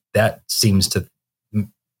 That seems to,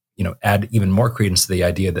 add even more credence to the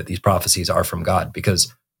idea that these prophecies are from God,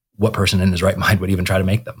 because what person in his right mind would even try to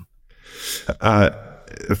make them?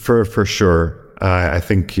 For sure. I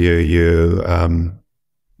think you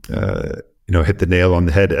hit the nail on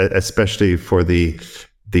the head, especially for the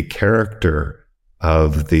character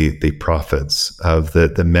of the prophets, of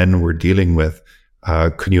the men we're dealing with.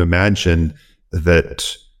 Can you imagine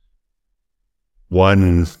that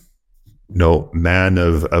one man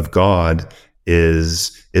of God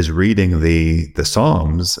is reading the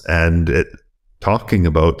Psalms and talking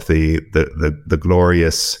about the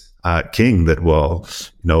glorious king that will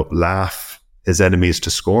laugh his enemies to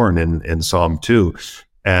scorn in Psalm 2,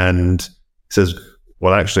 and says,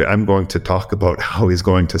 well, actually, I'm going to talk about how he's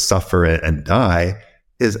going to suffer and die.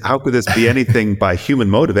 How could this be anything by human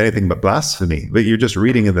motive, anything but blasphemy? But you're just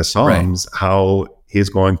reading in the Psalms how he's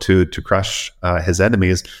going to crush his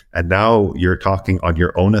enemies, and now you're talking on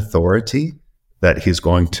your own authority that he's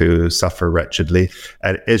going to suffer wretchedly.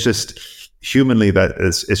 And it's just humanly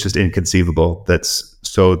it's just inconceivable.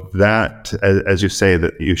 That as you say,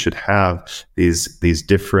 that you should have these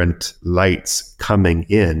different lights coming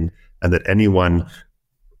in, and that anyone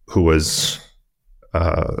who was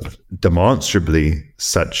demonstrably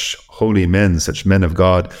such holy men, such men of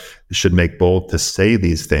God, should make bold to say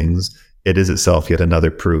these things. It is itself yet another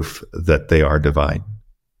proof that they are divine.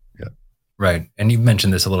 Yeah. Right. And you've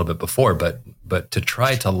mentioned this a little bit before, but to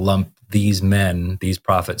try to lump these men, these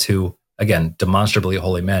prophets who, again, demonstrably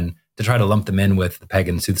holy men, to try to lump them in with the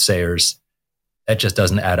pagan soothsayers, that just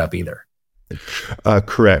doesn't add up either.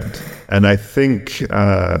 Correct. And I think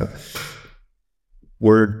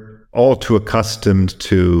we're all too accustomed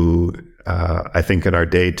to, I think in our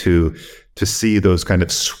day, to see those kind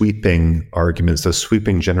of sweeping arguments, those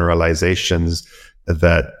sweeping generalizations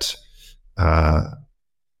that,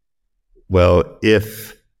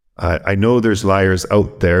 if I know there's liars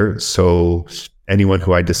out there, so anyone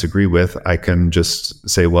who I disagree with, I can just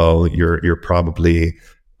say, well, you're probably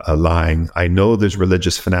lying. I know there's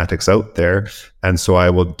religious fanatics out there, and so I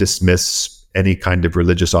will dismiss any kind of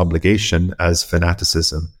religious obligation as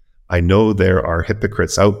fanaticism. I know there are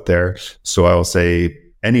hypocrites out there, so I will say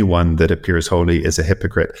anyone that appears holy is a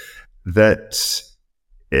hypocrite. That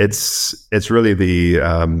it's really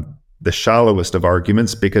the shallowest of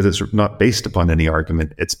arguments, because it's not based upon any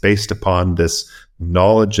argument. It's based upon this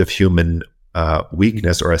knowledge of human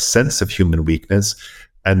weakness, or a sense of human weakness,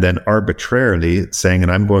 and then arbitrarily saying,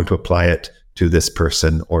 and I'm going to apply it to this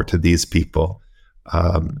person or to these people,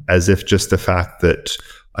 as if just the fact that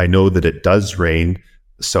I know that it does rain,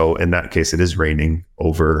 so in that case it is raining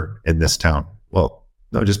over in this town. Well,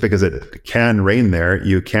 no, just because it can rain there,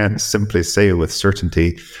 you can't simply say with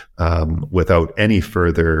certainty, without any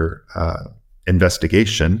further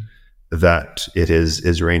investigation, that it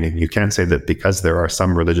is raining. You can't say that because there are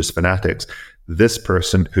some religious fanatics, this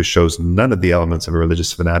person who shows none of the elements of a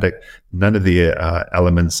religious fanatic, none of the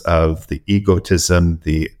elements of the egotism,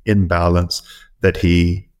 the imbalance, that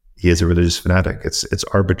he is a religious fanatic. It's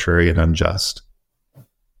arbitrary and unjust.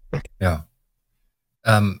 Yeah.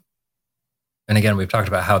 And again, we've talked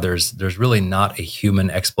about how there's really not a human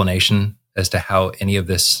explanation as to how any of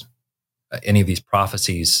these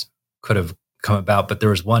prophecies could have come about. But there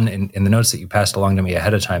was one in the notes that you passed along to me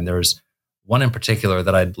ahead of time. There was one in particular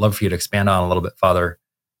that I'd love for you to expand on a little bit, Father.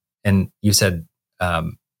 And you said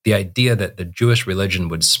the idea that the Jewish religion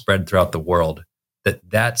would spread throughout the world,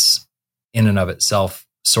 that's in and of itself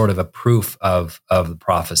sort of a proof of the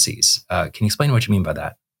prophecies. Can you explain what you mean by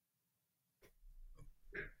that?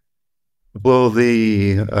 Well,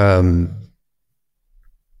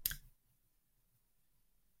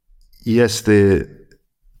 yes,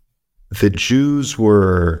 the Jews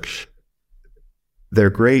were, their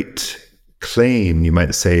great claim, you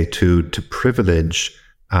might say, to privilege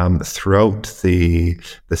throughout the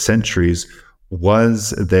centuries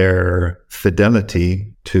was their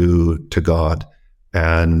fidelity to God.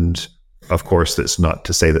 And of course, that's not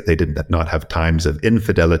to say that they did not have times of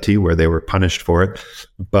infidelity where they were punished for it,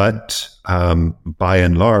 but by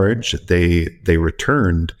and large, they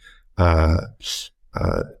returned to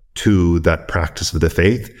that practice of the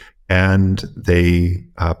faith, and they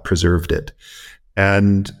preserved it.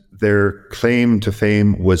 And their claim to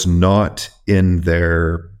fame was not in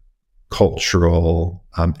their cultural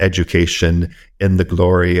education, in the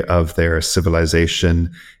glory of their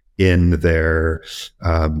civilization, in their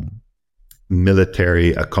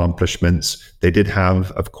military accomplishments. They did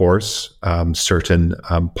have, of course, certain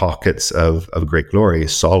pockets of great glory,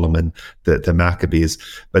 Solomon, the Maccabees,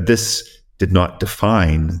 but this did not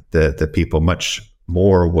define the people. Much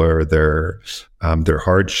more were their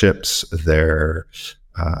hardships, their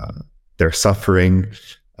suffering,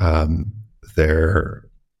 their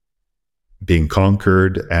being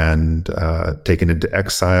conquered and taken into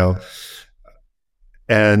exile.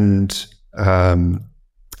 And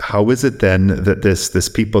how is it then that this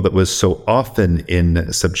people that was so often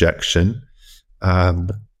in subjection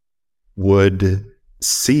would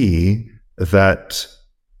see that,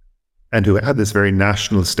 and who had this very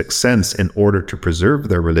nationalistic sense in order to preserve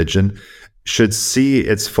their religion, should see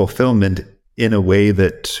its fulfillment in a way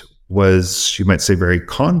that was, you might say, very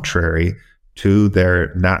contrary to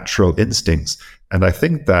their natural instincts? And I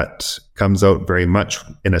think that comes out very much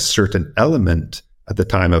in a certain element at the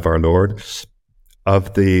time of our Lord,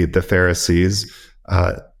 of the Pharisees,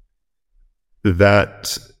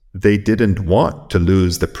 that they didn't want to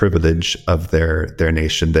lose the privilege of their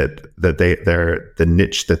nation, that the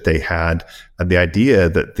niche that they had, and the idea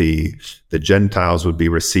that the Gentiles would be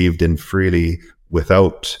received in freely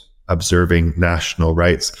without observing national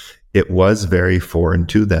rights. It was very foreign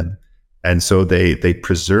to them. And so they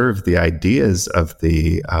preserved the ideas of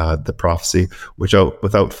the prophecy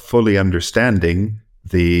without fully understanding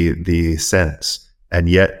the sense. And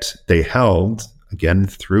yet they held, again,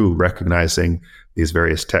 through recognizing these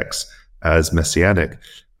various texts as messianic,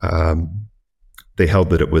 they held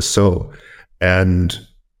that it was so. And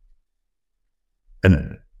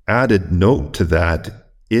an added note to that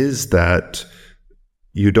is that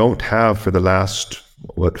you don't have, for the last,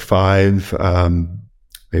 5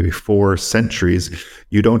 maybe 4 centuries,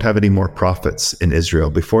 you don't have any more prophets in Israel.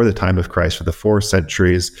 Before the time of Christ, for the 4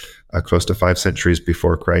 centuries, close to 5 centuries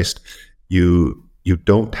before Christ, you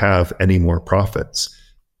don't have any more prophets.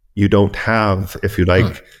 You don't have, if you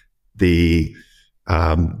like, the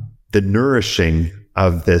nourishing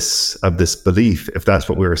of this belief, if that's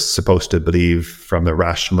what we're supposed to believe from a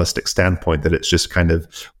rationalistic standpoint, that it's just kind of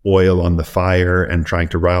oil on the fire and trying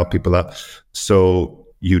to rile people up. So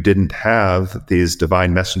you didn't have these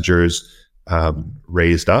divine messengers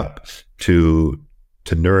raised up to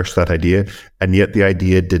nourish that idea, and yet the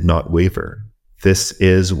idea did not waver. This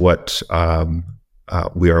is what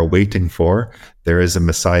we are waiting for. There is a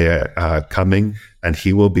Messiah coming, and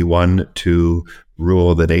he will be one to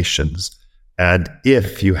rule the nations. And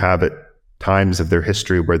if you have at times of their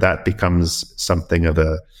history where that becomes something of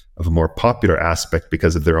a more popular aspect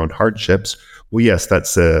because of their own hardships, well, yes,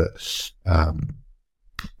 that's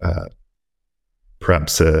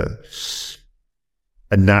perhaps a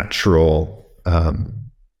natural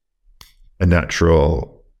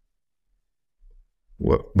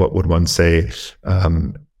what would one say,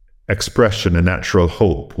 expression, a natural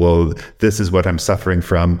hope. Well, this is what I'm suffering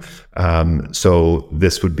from, so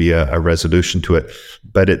this would be a resolution to it.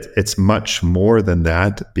 But it's much more than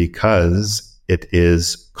that, because it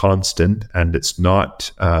is constant and it's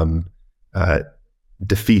not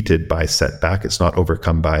defeated by setback. It's not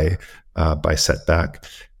overcome by setback.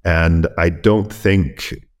 And I don't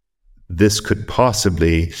think this could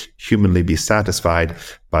possibly humanly be satisfied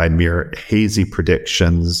by mere hazy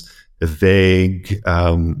predictions, vague,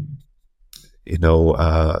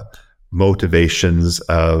 motivations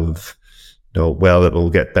of, well, it will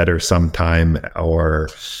get better sometime, or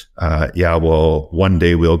well, one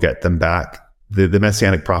day we'll get them back. The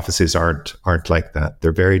messianic prophecies aren't like that.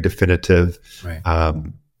 They're very definitive. Right.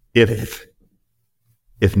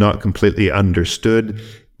 If not completely understood,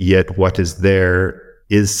 yet what is there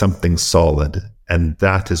is something solid. And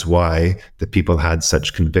that is why the people had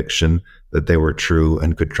such conviction that they were true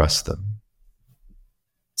and could trust them.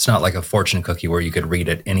 It's not like a fortune cookie where you could read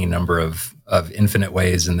it any number of infinite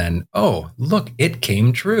ways and then, oh, look, it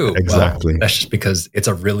came true. Exactly. Well, that's just because it's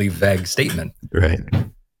a really vague statement. Right.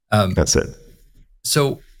 That's it.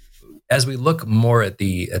 So as we look more at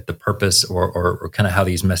the purpose or kind of how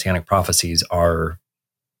these messianic prophecies are,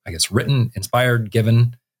 I guess, written, inspired,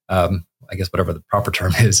 given, I guess whatever the proper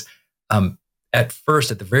term is, at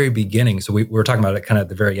first, at the very beginning, so we were talking about it kind of at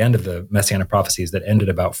the very end of the messianic prophecies that ended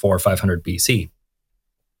about 400 or 500 BC.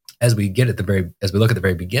 As we look at the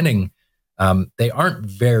very beginning, they aren't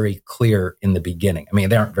very clear in the beginning. I mean,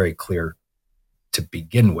 they aren't very clear to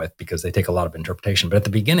begin with because they take a lot of interpretation. But at the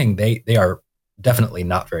beginning, they are definitely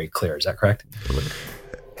not very clear. Is that correct?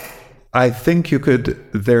 I think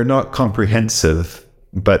they're not comprehensive,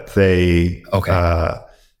 but they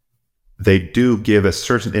do give a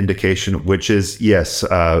certain indication, which is, yes,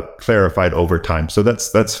 clarified over time. So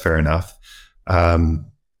that's fair enough. And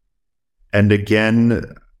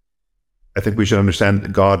again, I think we should understand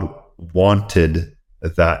that God wanted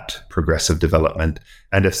that progressive development.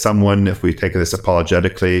 And if we take this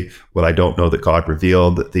apologetically, well, I don't know that God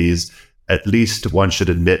revealed these, at least one should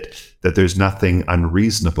admit that there's nothing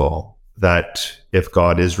unreasonable that if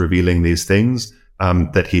God is revealing these things,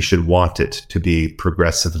 that he should want it to be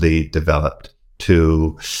progressively developed,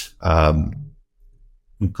 to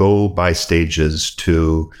go by stages,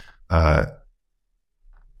 to have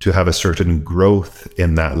a certain growth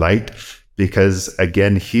in that light. Because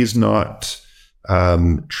again, he's not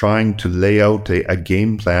trying to lay out a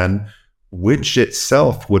game plan, which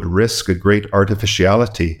itself would risk a great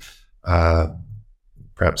artificiality.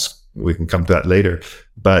 Perhaps we can come to that later,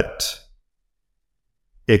 but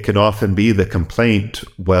it can often be the complaint,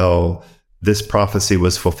 well, this prophecy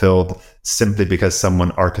was fulfilled simply because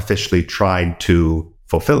someone artificially tried to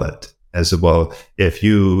fulfill it. As well, if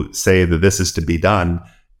you say that this is to be done,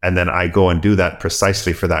 and then I go and do that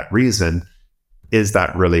precisely for that reason, is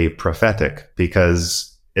that really prophetic?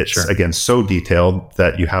 Because it's, again, so detailed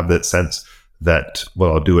that you have that sense that,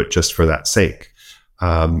 well, I'll do it just for that sake.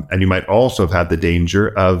 And you might also have had the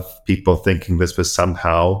danger of people thinking this was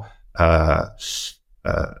somehow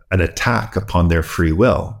an attack upon their free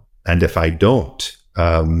will. And if I don't,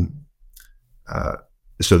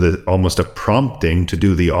 so there's almost a prompting to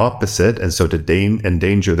do the opposite, and so to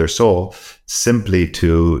endanger their soul simply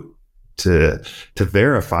to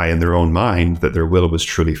verify in their own mind that their will was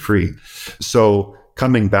truly free. So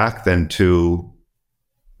coming back then to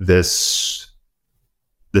this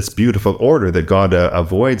beautiful order that God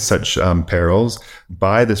avoids such perils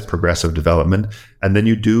by this progressive development, and then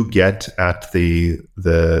you do get at the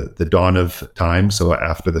dawn of time, so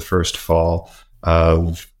after the first fall,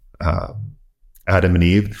 of Adam and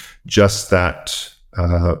Eve, just that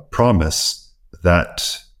promise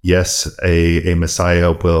that yes, a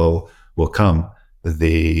Messiah will come,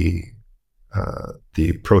 the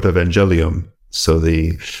Protevangelium. So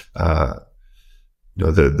the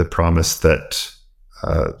promise that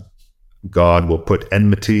God will put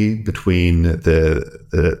enmity between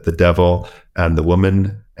the devil and the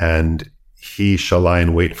woman, and he shall lie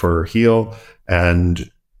in wait for her heel, and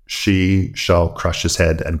she shall crush his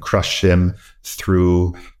head and crush him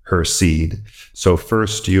through her seed. So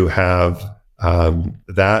first you have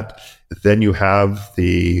that, then you have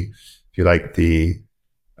the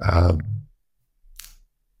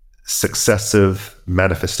successive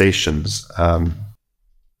manifestations.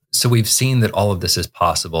 So we've seen that all of this is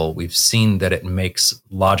possible. We've seen that it makes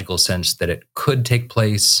logical sense that it could take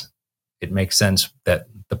place. It makes sense that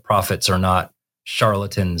the prophets are not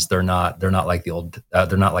charlatans. They're not like the old.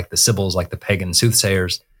 They're not like the Sibyls, like the pagan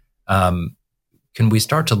soothsayers. Can we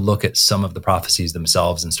start to look at some of the prophecies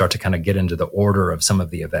themselves and start to kind of get into the order of some of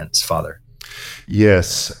the events, Father?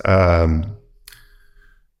 Yes.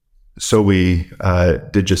 So we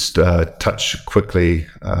did just touch quickly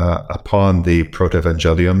upon the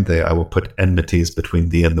Protevangelium. I will put enmities between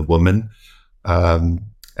thee and the woman, and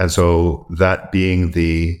so that being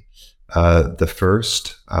the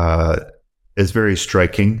first is very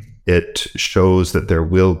striking. It shows that there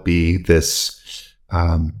will be this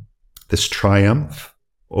triumph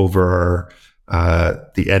over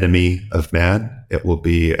the enemy of man. It will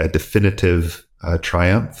be a definitive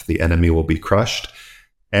triumph. The enemy will be crushed.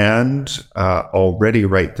 And already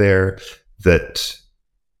right there that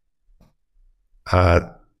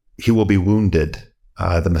he will be wounded.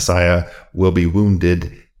 The Messiah will be wounded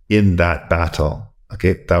in that battle.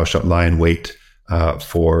 Okay, thou shalt lie in wait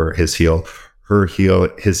for his heel.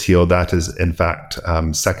 His heel, that is in fact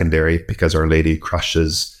secondary, because Our Lady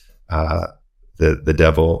crushes the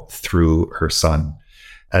devil through her son.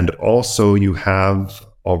 And also you have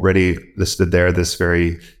already listed there this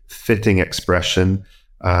very fitting expression,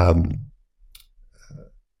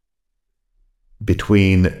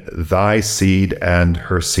 between thy seed and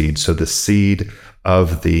her seed. So the seed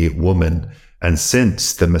of the woman. And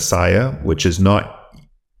since the Messiah, which is not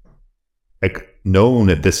known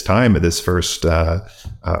at this time, at this first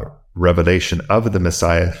revelation of the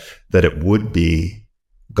Messiah, that it would be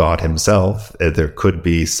God himself, there could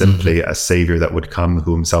be simply a savior that would come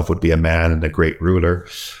who himself would be a man and a great ruler.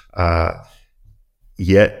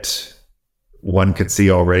 Yet one could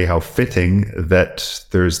see already how fitting that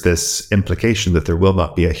there's this implication that there will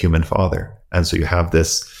not be a human father. And so you have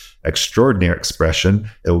this extraordinary expression,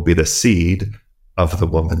 it will be the seed of the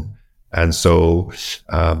woman. And so,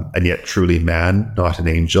 and yet truly man, not an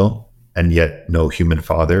angel, and yet no human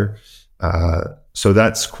father. So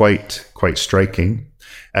that's quite striking.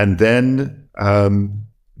 And then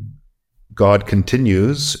God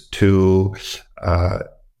continues to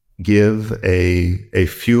give a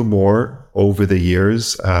few more over the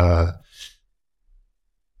years,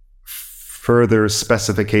 further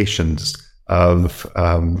specifications of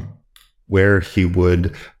where he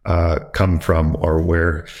would come from, or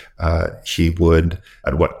where he would,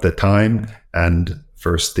 at what the time, and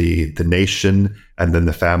first the nation, and then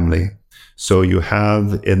the family. So you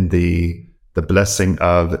have in the blessing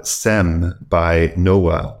of Sem by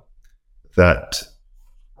Noah, that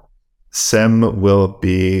Sem will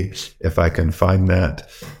be, if I can find that,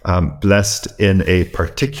 blessed in a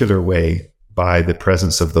particular way by the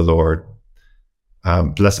presence of the Lord.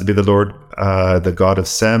 Blessed be the Lord, the God of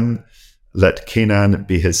Sem. Let Canaan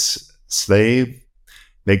be his slave.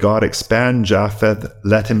 May God expand Japheth.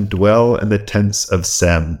 Let him dwell in the tents of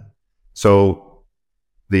Sem. So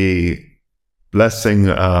the blessing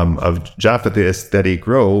of Japheth is that he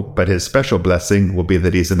grow, but his special blessing will be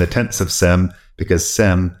that he's in the tents of Sem, because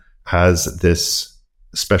Sem has this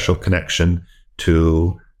special connection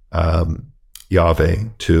to Yahweh,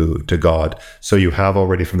 to God. So you have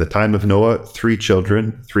already from the time of Noah 3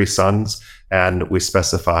 children, 3 sons, and we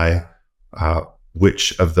specify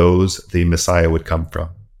which of those the Messiah would come from.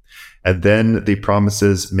 And then the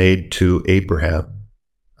promises made to Abraham,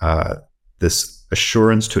 this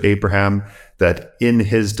assurance to Abraham that in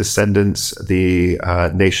his descendants the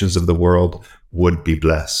nations of the world would be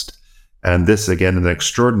blessed. And this, again, an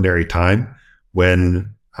extraordinary time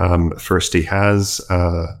when first he has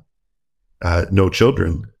no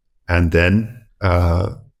children, and then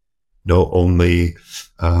only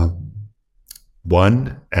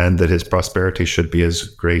one, and that his prosperity should be as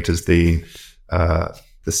great as the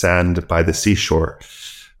sand by the seashore.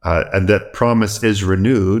 And that promise is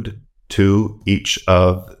renewed to each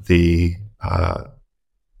of the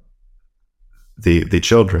the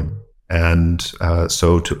children. And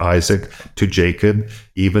so to Isaac, to Jacob,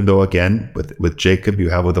 even though again, with Jacob, you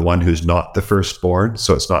have the one who's not the firstborn.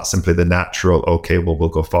 So it's not simply the natural, okay, well, we'll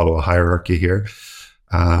go follow a hierarchy here.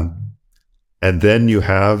 And then you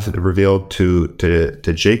have revealed to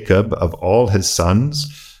Jacob of all his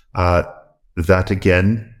sons, that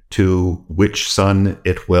again, to which son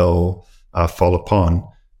it will fall upon.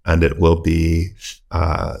 And it will be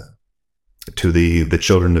to the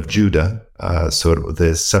children of Judah. So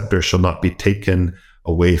the scepter shall not be taken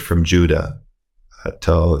away from Judah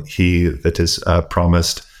till he that is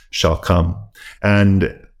promised shall come.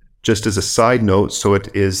 And just as a side note, so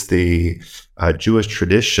it is the Jewish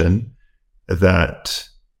tradition that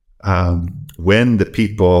when the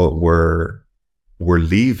people were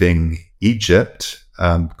leaving Egypt,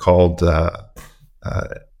 called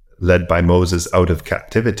led by Moses out of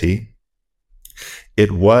captivity,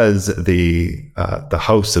 it was the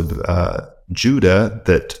house of Judah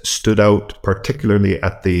that stood out particularly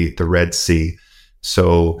at the Red Sea.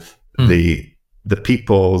 So the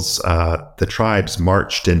peoples, the tribes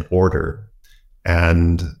marched in order.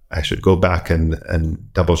 And I should go back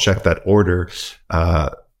and double check that order.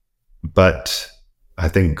 But I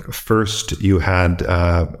think first you had,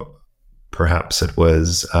 perhaps it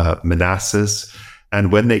was Manasseh. And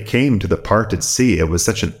when they came to the parted sea, it was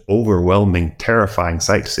such an overwhelming, terrifying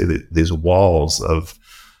sight to see these walls of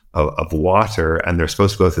water, and they're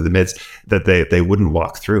supposed to go through the midst, that they wouldn't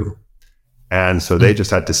walk through. And so they just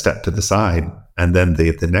had to step to the side. And then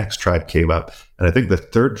the next tribe came up. And I think the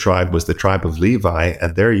third tribe was the tribe of Levi.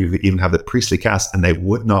 And there you even have the priestly caste, and they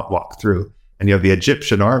would not walk through. And you have the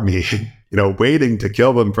Egyptian army, waiting to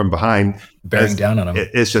kill them from behind. Bearing down on them.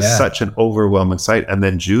 It's just such an overwhelming sight. And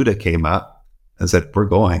then Judah came up and said, we're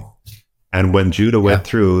going. And when Judah went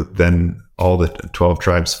through, then all the 12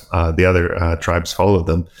 tribes, the other tribes followed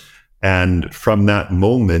them. And from that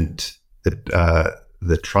moment,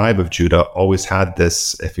 the tribe of Judah always had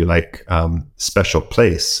this, if you like, special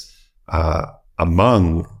place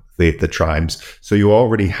among the tribes. So you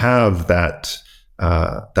already have that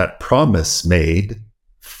promise made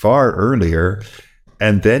far earlier.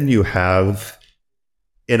 And then you have,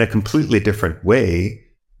 in a completely different way,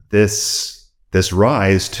 this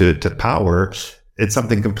rise to power. It's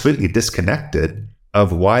something completely disconnected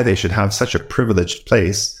of why they should have such a privileged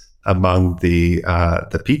place among the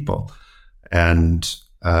people, and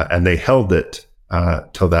they held it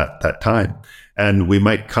till that time. And we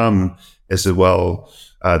might come as well.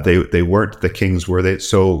 They weren't the kings, were they?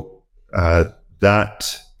 So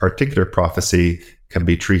that particular prophecy can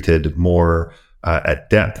be treated more at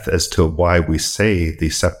depth as to why we say the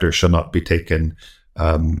scepter shall not be taken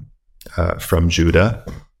from Judah.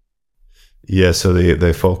 Yeah, so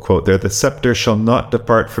the full quote there: the scepter shall not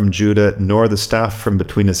depart from Judah, nor the staff from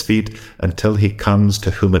between his feet, until he comes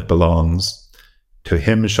to whom it belongs. To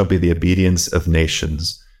him shall be the obedience of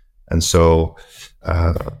nations. And so,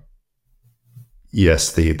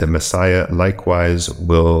 yes, the Messiah likewise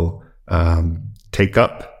will take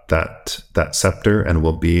up that scepter and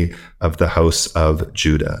will be of the house of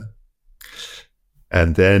Judah.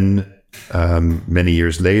 And then many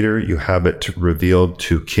years later, you have it revealed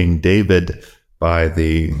to King David by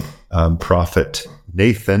the prophet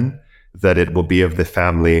Nathan that it will be of the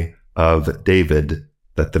family of David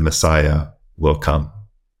that the Messiah will come.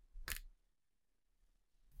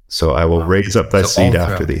 So I will raise up thy seed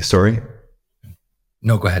after thee. Sorry?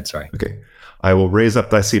 No, go ahead. Sorry. Okay. I will raise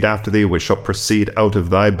up thy seed after thee, which shall proceed out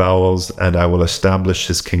of thy bowels, and I will establish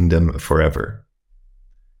his kingdom forever.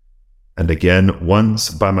 And again, once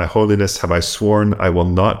by my holiness have I sworn, I will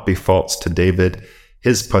not be false to David.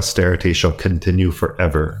 His posterity shall continue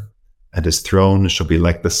forever, and his throne shall be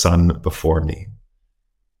like the sun before me.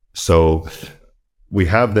 So we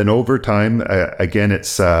have then over time, again,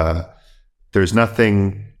 it's there's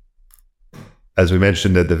nothing, as we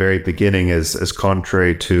mentioned at the very beginning, is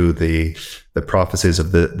contrary to the prophecies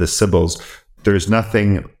of the Sibyls. There's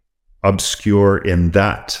nothing obscure in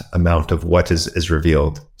that amount of what is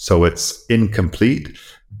revealed. So it's incomplete,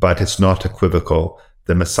 but it's not equivocal.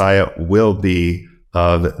 The Messiah will be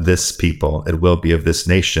of this people. It will be of this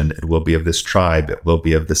nation. It will be of this tribe. It will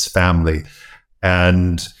be of this family.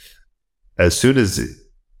 And as soon as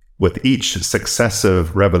with each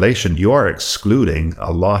successive revelation, you are excluding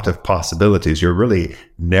a lot of possibilities. You're really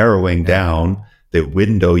narrowing down the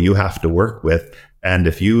window you have to work with. And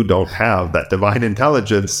if you don't have that divine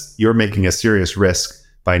intelligence, you're making a serious risk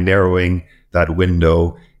by narrowing that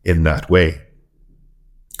window in that way.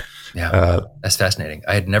 Yeah, that's fascinating.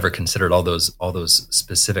 I had never considered all those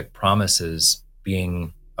specific promises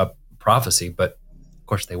being a prophecy, but of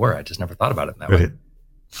course they were. I just never thought about it in that way.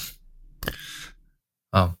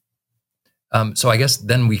 Oh. So I guess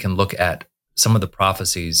then we can look at some of the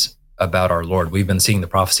prophecies about our Lord. We've been seeing the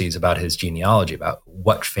prophecies about his genealogy, about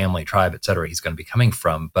what family, tribe, et cetera, he's going to be coming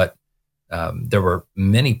from. But there were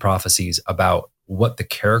many prophecies about what the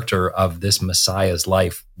character of this Messiah's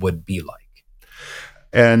life would be like.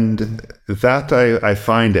 And that I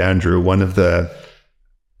find, Andrew, one of the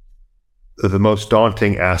most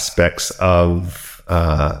daunting aspects of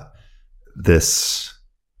this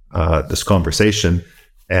conversation,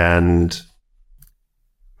 and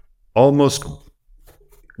almost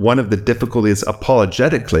one of the difficulties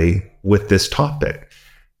apologetically with this topic.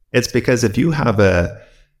 It's because if you have a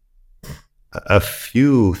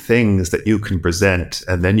few things that you can present,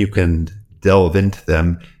 and then you can delve into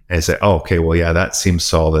them and say, oh, okay, well, yeah, that seems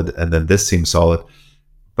solid, and then this seems solid.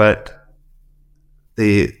 But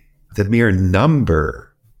the mere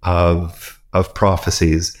number of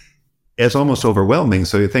prophecies is almost overwhelming.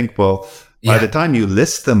 So you think, well, by the time you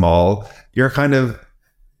list them all, you're kind of,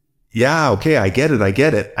 yeah, okay, I get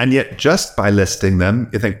it. And yet just by listing them,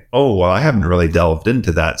 you think, oh, well, I haven't really delved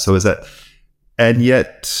into that. So is that, and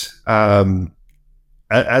yet,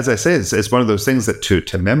 as I say, it's one of those things that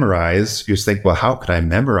to memorize, you just think, well, how could I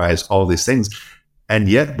memorize all these things? And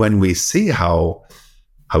yet when we see how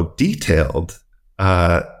detailed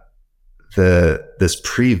this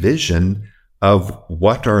prevision of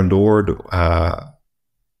what our Lord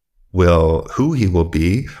who he will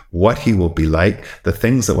be, what he will be like, the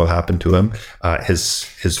things that will happen to him,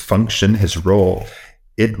 his function, his role,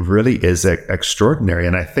 it really is extraordinary.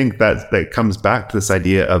 And I think that comes back to this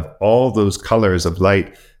idea of all those colors of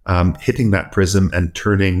light hitting that prism and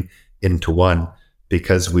turning into one,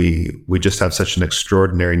 because we just have such an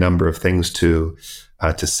extraordinary number of things to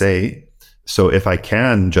say. So if I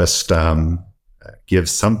can just give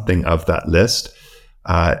something of that list,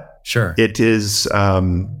 sure, it is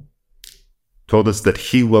told us that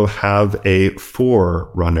he will have a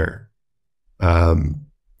forerunner.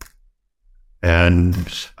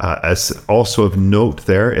 And as also of note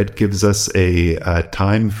there, it gives us a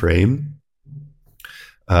time frame.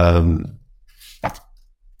 Let's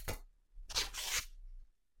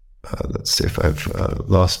see if I've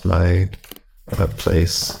lost my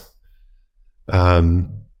place.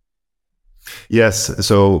 Yes,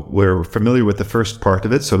 so we're familiar with the first part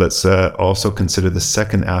of it, so let's also consider the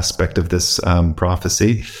second aspect of this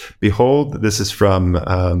prophecy. Behold, this is from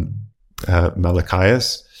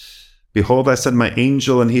Malachias. Behold, I send my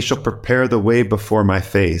angel, and he shall prepare the way before my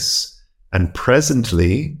face. And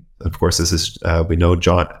presently, of course, this is, we know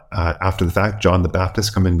John, after the fact, John the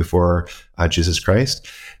Baptist coming before Jesus Christ.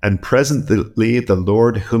 And presently the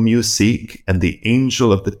Lord whom you seek, and the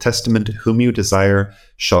angel of the testament whom you desire,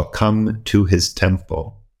 shall come to his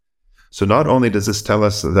temple. So not only does this tell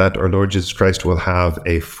us that our Lord Jesus Christ will have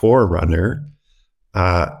a forerunner,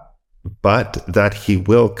 but that he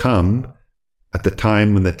will come at the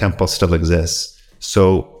time when the temple still exists.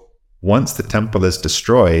 So once the temple is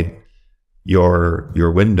destroyed, your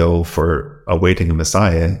window for awaiting a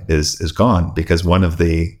Messiah is gone, because one of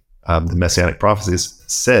the Messianic prophecies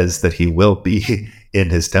says that he will be in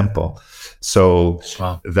his temple. So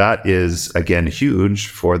that is, again, huge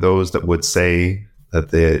for those that would say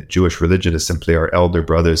that the Jewish religion is simply our elder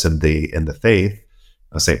brothers in the faith.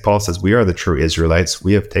 St. Paul says, we are the true Israelites.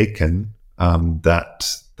 We have taken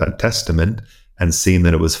that testament and seen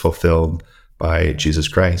that it was fulfilled by Jesus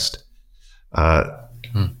Christ.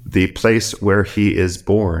 The place where he is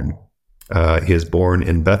born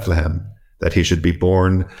in Bethlehem, that he should be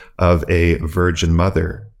born of a virgin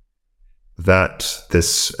mother. That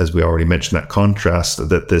this, as we already mentioned, that contrast,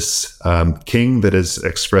 that this king that is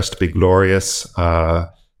expressed to be glorious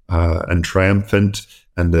and triumphant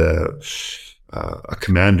and a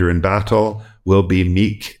commander in battle will be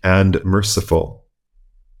meek and merciful.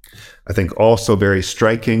 I think also very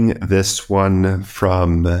striking, this one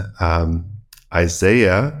from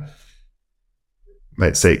Isaiah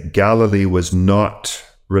might say Galilee was not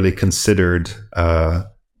really considered a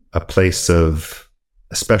place of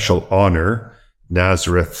special honor.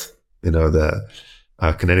 Nazareth,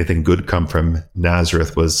 can anything good come from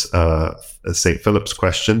Nazareth was St. Philip's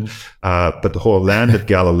question. But the whole land of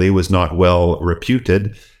Galilee was not well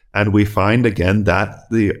reputed. And we find again that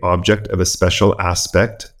the object of a special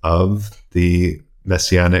aspect of the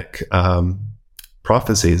Messianic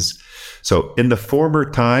prophecies. So in the former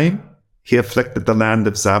time, he afflicted the land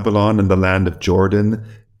of Zabulon and the land of Jordan,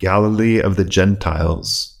 Galilee of the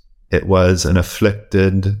Gentiles. It was an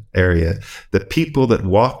afflicted area. The people that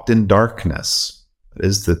walked in darkness, that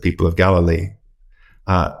is the people of Galilee.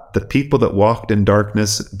 The people that walked in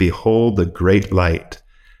darkness, behold the great light.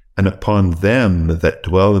 And upon them that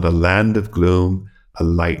dwell in a land of gloom, a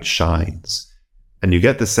light shines. And you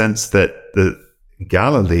get the sense that the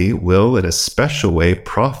Galilee will, in a special way,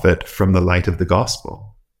 profit from the light of the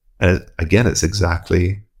gospel. And again, it's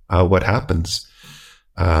exactly what happens.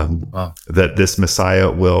 Wow. That this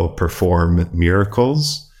Messiah will perform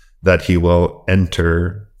miracles, that he will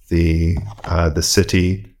enter the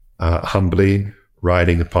city humbly,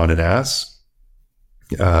 riding upon an ass.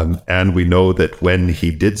 And we know that when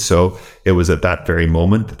he did so, it was at that very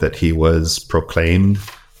moment that he was proclaimed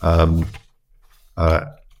as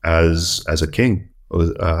a king.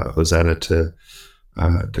 Hosanna to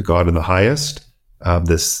God in the highest.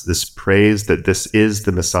 This praise that this is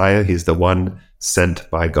the Messiah. He's the one sent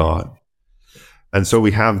by God. And so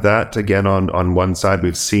we have that again on one side.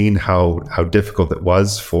 We've seen how difficult it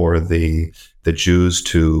was for the Jews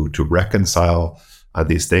to reconcile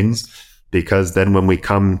these things, because then when we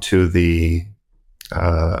come to the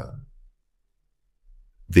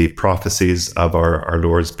prophecies of our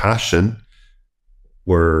Lord's Passion,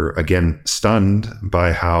 we're again stunned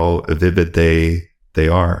by how vivid they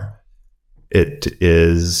are. It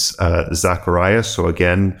is Zacharias, so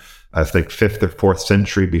again, I think 5th or 4th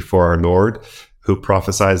century before our Lord, who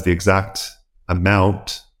prophesies the exact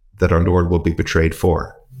amount that our Lord will be betrayed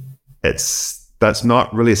for. That's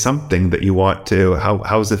not really something that you want to,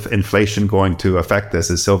 how's inflation going to affect this?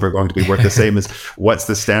 Is silver going to be worth the same as what's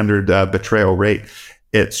the standard betrayal rate?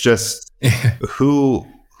 It's just who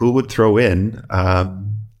would throw in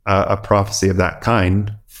a prophecy of that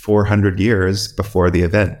kind 400 years before the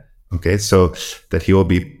event? Okay, so that he will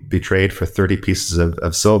be betrayed for 30 pieces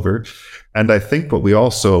of silver. And I think what we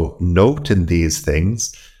also note in these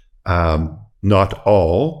things, not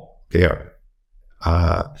all, they are,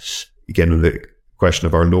 again, the question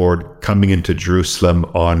of our Lord coming into Jerusalem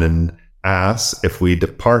on an ass, if we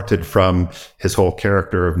departed from his whole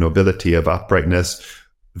character of nobility, of uprightness,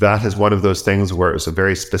 that is one of those things where it was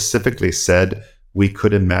very specifically said, we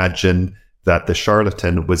could imagine that the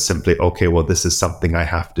charlatan would simply, okay, well, this is something I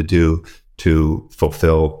have to do to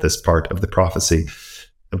fulfill this part of the prophecy.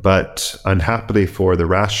 But unhappily for the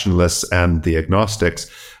rationalists and the agnostics,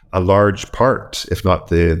 a large part, if not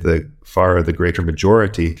the greater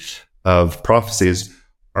majority of prophecies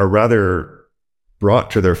are rather brought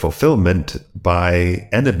to their fulfillment by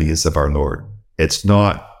enemies of our Lord. It's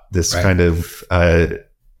not this kind of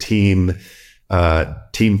team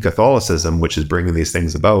Catholicism which is bringing these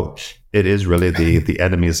things about. It is really the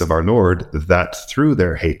enemies of our Lord that, through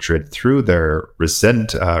their hatred, through their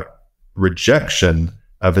rejection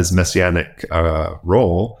of his messianic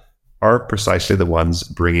role, are precisely the ones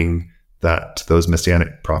bringing those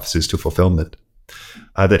messianic prophecies to fulfillment.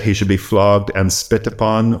 That he should be flogged and spit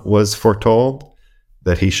upon was foretold.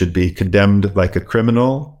 That he should be condemned like a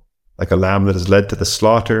criminal, like a lamb that is led to the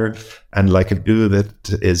slaughter, and like an ewe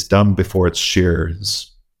that is dumb before its shears.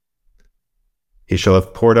 He shall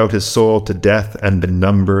have poured out his soul to death and been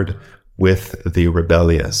numbered with the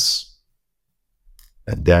rebellious.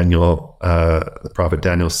 And Daniel, the prophet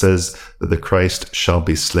Daniel, says that the Christ shall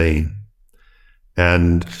be slain.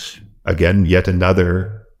 And again, yet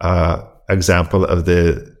another example of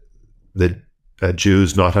the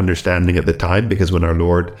Jews not understanding at the time, because when our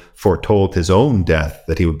Lord foretold his own death,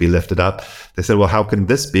 that he would be lifted up, they said, well, how can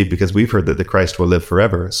this be? Because we've heard that the Christ will live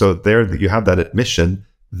forever. So there you have that admission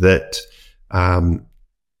that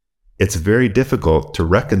it's very difficult to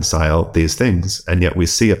reconcile these things, and yet we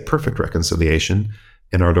see a perfect reconciliation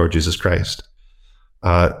in our Lord Jesus Christ.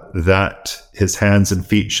 That his hands and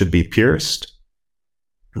feet should be pierced.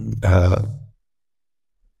 And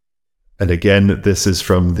again, this is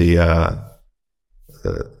from the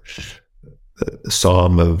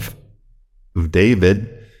Psalm of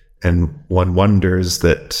David, and one wonders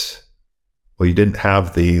that, well, you didn't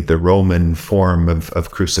have the Roman form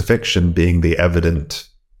of crucifixion being the evident,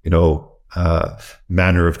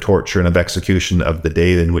 manner of torture and of execution of the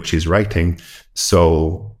day in which he's writing.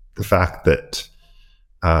 So the fact that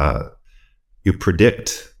you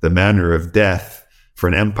predict the manner of death for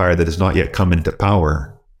an empire that has not yet come into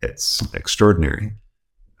power, it's extraordinary.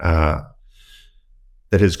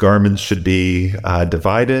 That his garments should be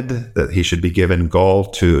divided, that he should be given gall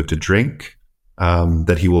to drink,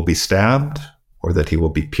 that he will be stabbed, or that he will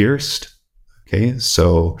be pierced. Okay,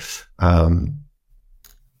 so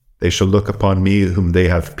they shall look upon me whom they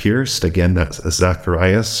have pierced. Again, that's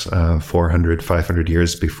Zacharias, 400, 500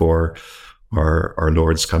 years before our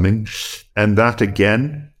Lord's coming. And that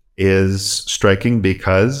again is striking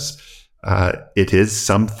because it is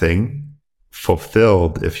something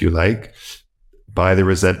fulfilled, if you like, by the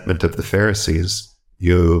resentment of the Pharisees.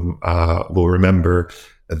 You will remember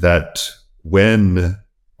that when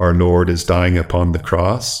our Lord is dying upon the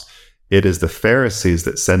cross, it is the Pharisees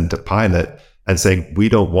that send to Pilate and saying, we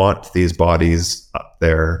don't want these bodies up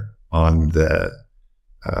there on the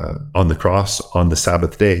cross on the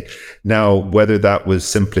Sabbath day. Now, whether that was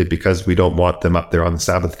simply because we don't want them up there on the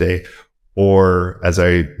Sabbath day, or as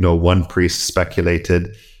I know one priest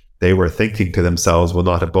speculated, they were thinking to themselves, well,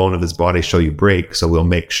 not a bone of his body shall you break, so we'll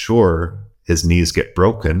make sure his knees get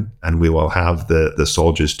broken, and we will have the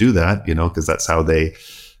soldiers do that, because that's how they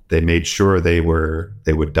made sure they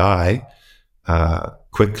would die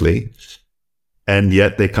quickly. And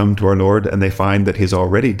yet they come to our Lord and they find that he's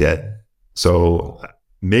already dead. So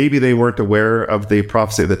maybe they weren't aware of the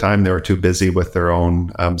prophecy at the time. They were too busy with their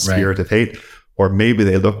own spirit of hate. Or maybe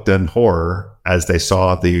they looked in horror as they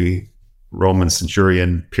saw the Roman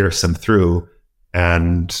centurion pierce him through.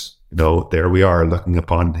 And, there we are looking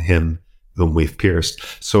upon him whom we've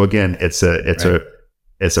pierced. So again, it's a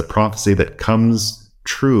prophecy that comes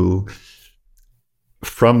true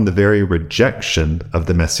from the very rejection of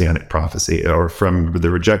the messianic prophecy, or from the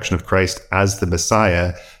rejection of Christ as the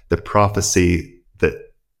Messiah. The prophecy that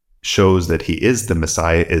shows that he is the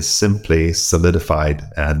Messiah is simply solidified,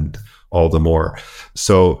 and all the more.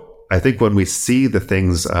 So I think when we see the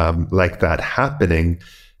things like that happening,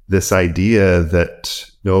 this idea that,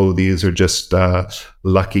 no, these are just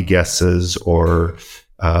lucky guesses, or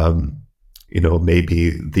maybe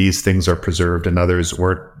these things are preserved and others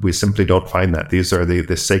weren't. We simply don't find that. These are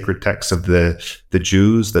the sacred texts of the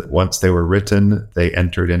Jews that once they were written, they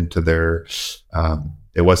entered into their,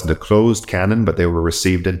 it wasn't a closed canon, but they were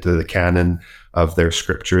received into the canon of their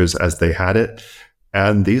scriptures as they had it.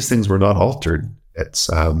 And these things were not altered. It's,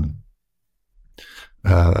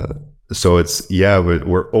 so it's,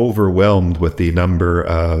 we're overwhelmed with the number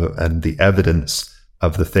and the evidence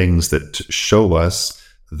of the things that show us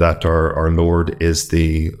that our Lord is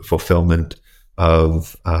the fulfillment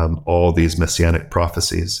of all these messianic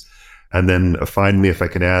prophecies. And then finally, if I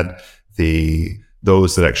can add,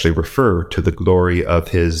 those that actually refer to the glory of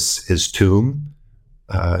his tomb,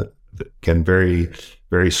 again, very,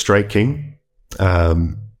 very striking.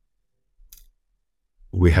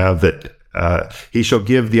 We have that he shall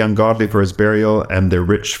give the ungodly for his burial and the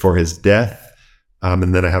rich for his death.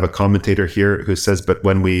 And then I have a commentator here who says, but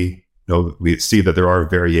when we see that there are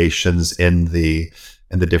variations in the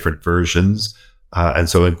different versions. And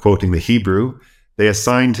so in quoting the Hebrew, they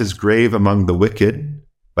assigned his grave among the wicked,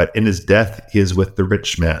 but in his death, he is with the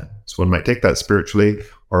rich man. So one might take that spiritually,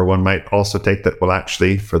 or one might also take that, well,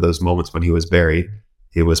 actually, for those moments when he was buried,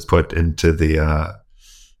 he was put into the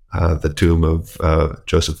tomb of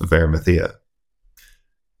Joseph of Arimathea.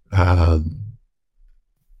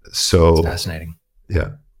 So it's fascinating.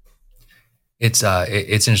 Yeah. It's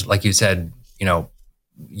interesting, like you said,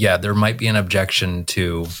 there might be an objection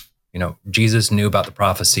to, Jesus knew about the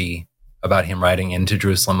prophecy about him riding into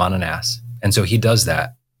Jerusalem on an ass. And so he does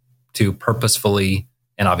that to purposefully,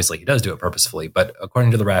 and obviously he does do it purposefully, but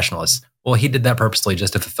according to the rationalists, well, he did that purposefully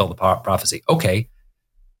just to fulfill the prophecy. Okay.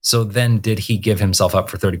 So then did he give himself up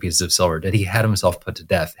for 30 pieces of silver? Did he have himself put to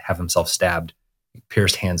death, have himself stabbed,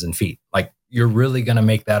 pierced hands and feet? Like, you're really going to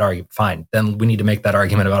make that argument? Fine. Then we need to make that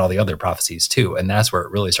argument about all the other prophecies too. And that's where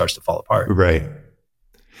it really starts to fall apart. Right.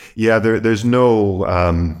 Yeah, there's no,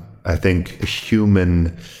 I think,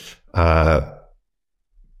 human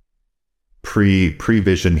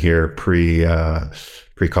prevision here,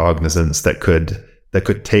 precognizance that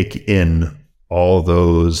could take in all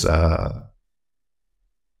those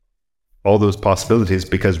possibilities,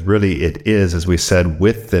 because really it is, as we said,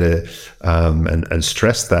 with the and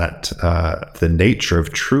stress that the nature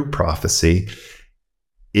of true prophecy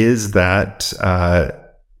is that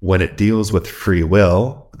when it deals with free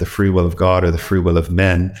will, the free will of God or the free will of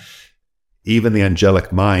men, even the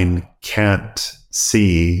angelic mind can't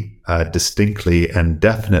see distinctly and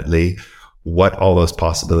definitely what all those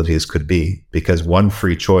possibilities could be, because one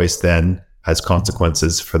free choice then has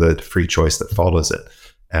consequences for the free choice that follows it.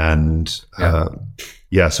 And so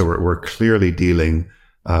we're clearly dealing,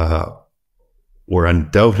 we're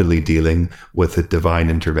undoubtedly dealing with a divine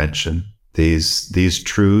intervention. These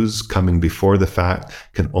truths coming before the fact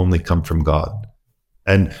can only come from God.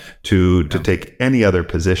 And to take any other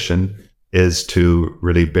position is to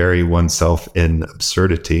really bury oneself in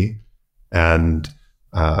absurdity. And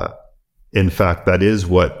in fact, that is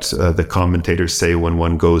what the commentators say when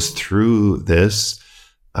one goes through this,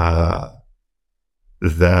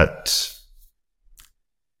 that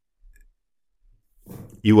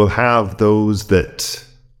you will have those that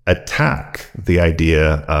attack the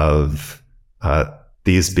idea of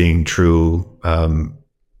these being true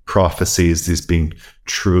prophecies, these being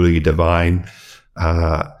truly divine,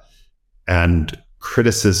 and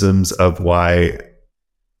criticisms of why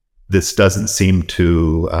this doesn't seem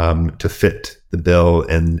to fit the bill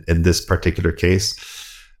in this particular case.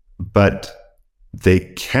 But they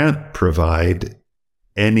can't provide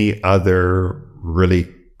any other really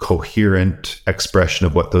coherent expression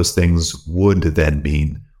of what those things would then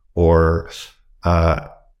mean, or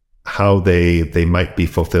how they might be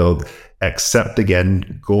fulfilled, except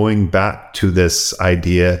again going back to this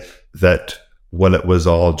idea that, well, it was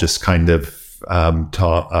all just kind of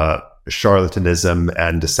charlatanism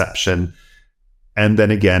and deception. And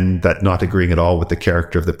then again, that not agreeing at all with the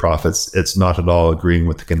character of the prophets. It's not at all agreeing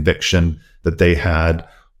with the conviction that they had,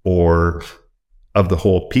 or of the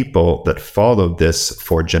whole people that followed this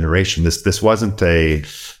for generations. This wasn't a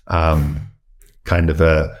kind of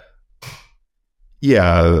a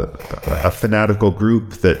fanatical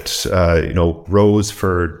group that rose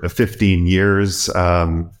for 15 years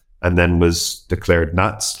and then was declared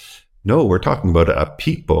nuts. No, we're talking about a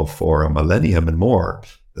people for a millennium and more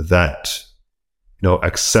that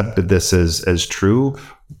accepted this as true.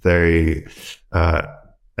 They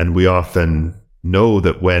and we often know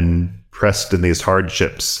that when pressed in these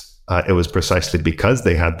hardships, it was precisely because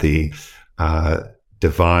they had the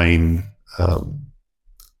divine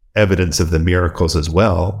evidence of the miracles as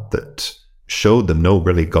well that showed them, no,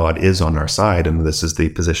 really, God is on our side, and this is the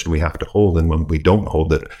position we have to hold. And when we don't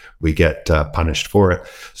hold it, we get punished for it.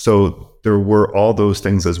 So there were all those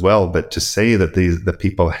things as well. But to say that the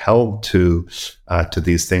people held to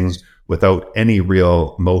these things without any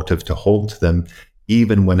real motive to hold to them,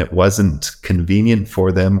 even when it wasn't convenient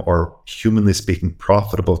for them or, humanly speaking,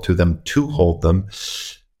 profitable to them to hold them,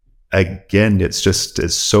 again,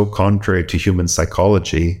 it's so contrary to human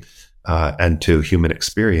psychology and to human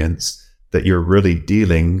experience that you're really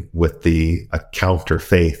dealing with a counter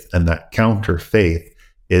faith. And that counter faith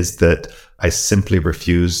is that I simply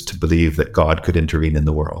refuse to believe that God could intervene in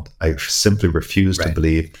the world. I simply refuse to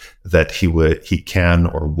believe that he can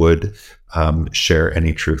or would share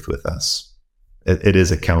any truth with us. It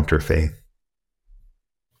is a counter faith.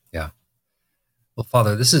 Yeah. Well,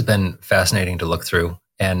 Father, this has been fascinating to look through.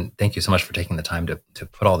 And thank you so much for taking the time to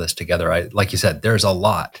put all this together. Like you said, there's a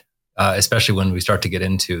lot, especially when we start to get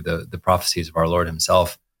into the prophecies of our Lord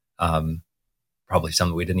himself. Probably some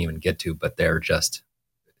that we didn't even get to, but they're just,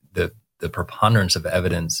 the preponderance of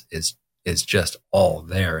evidence is just all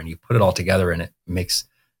there. And you put it all together and it makes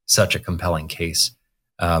such a compelling case.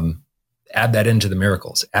 Add that into the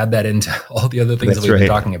miracles, add that into all the other things that we've been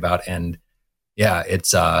talking about. And yeah,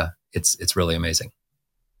 it's really amazing.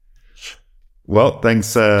 Well,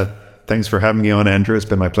 thanks for having me on, Andrew. It's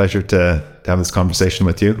been my pleasure to have this conversation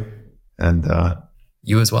with you, and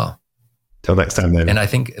you as well. Till next time, then. And I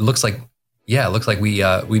think it looks like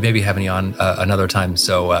we may be having you on another time.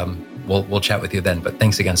 So we'll chat with you then. But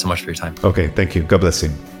thanks again so much for your time. Okay, thank you. God bless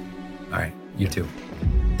you. All right, you too.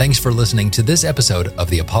 Thanks for listening to this episode of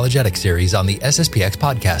the Apologetics series on the SSPX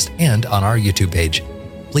podcast and on our YouTube page.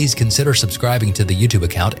 Please consider subscribing to the YouTube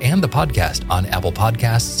account and the podcast on Apple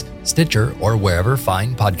Podcasts, Stitcher, or wherever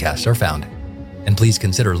fine podcasts are found. And please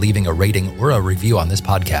consider leaving a rating or a review on this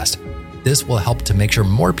podcast. This will help to make sure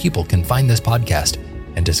more people can find this podcast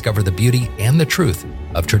and discover the beauty and the truth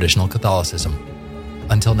of traditional Catholicism.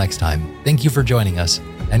 Until next time, thank you for joining us,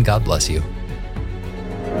 and God bless you.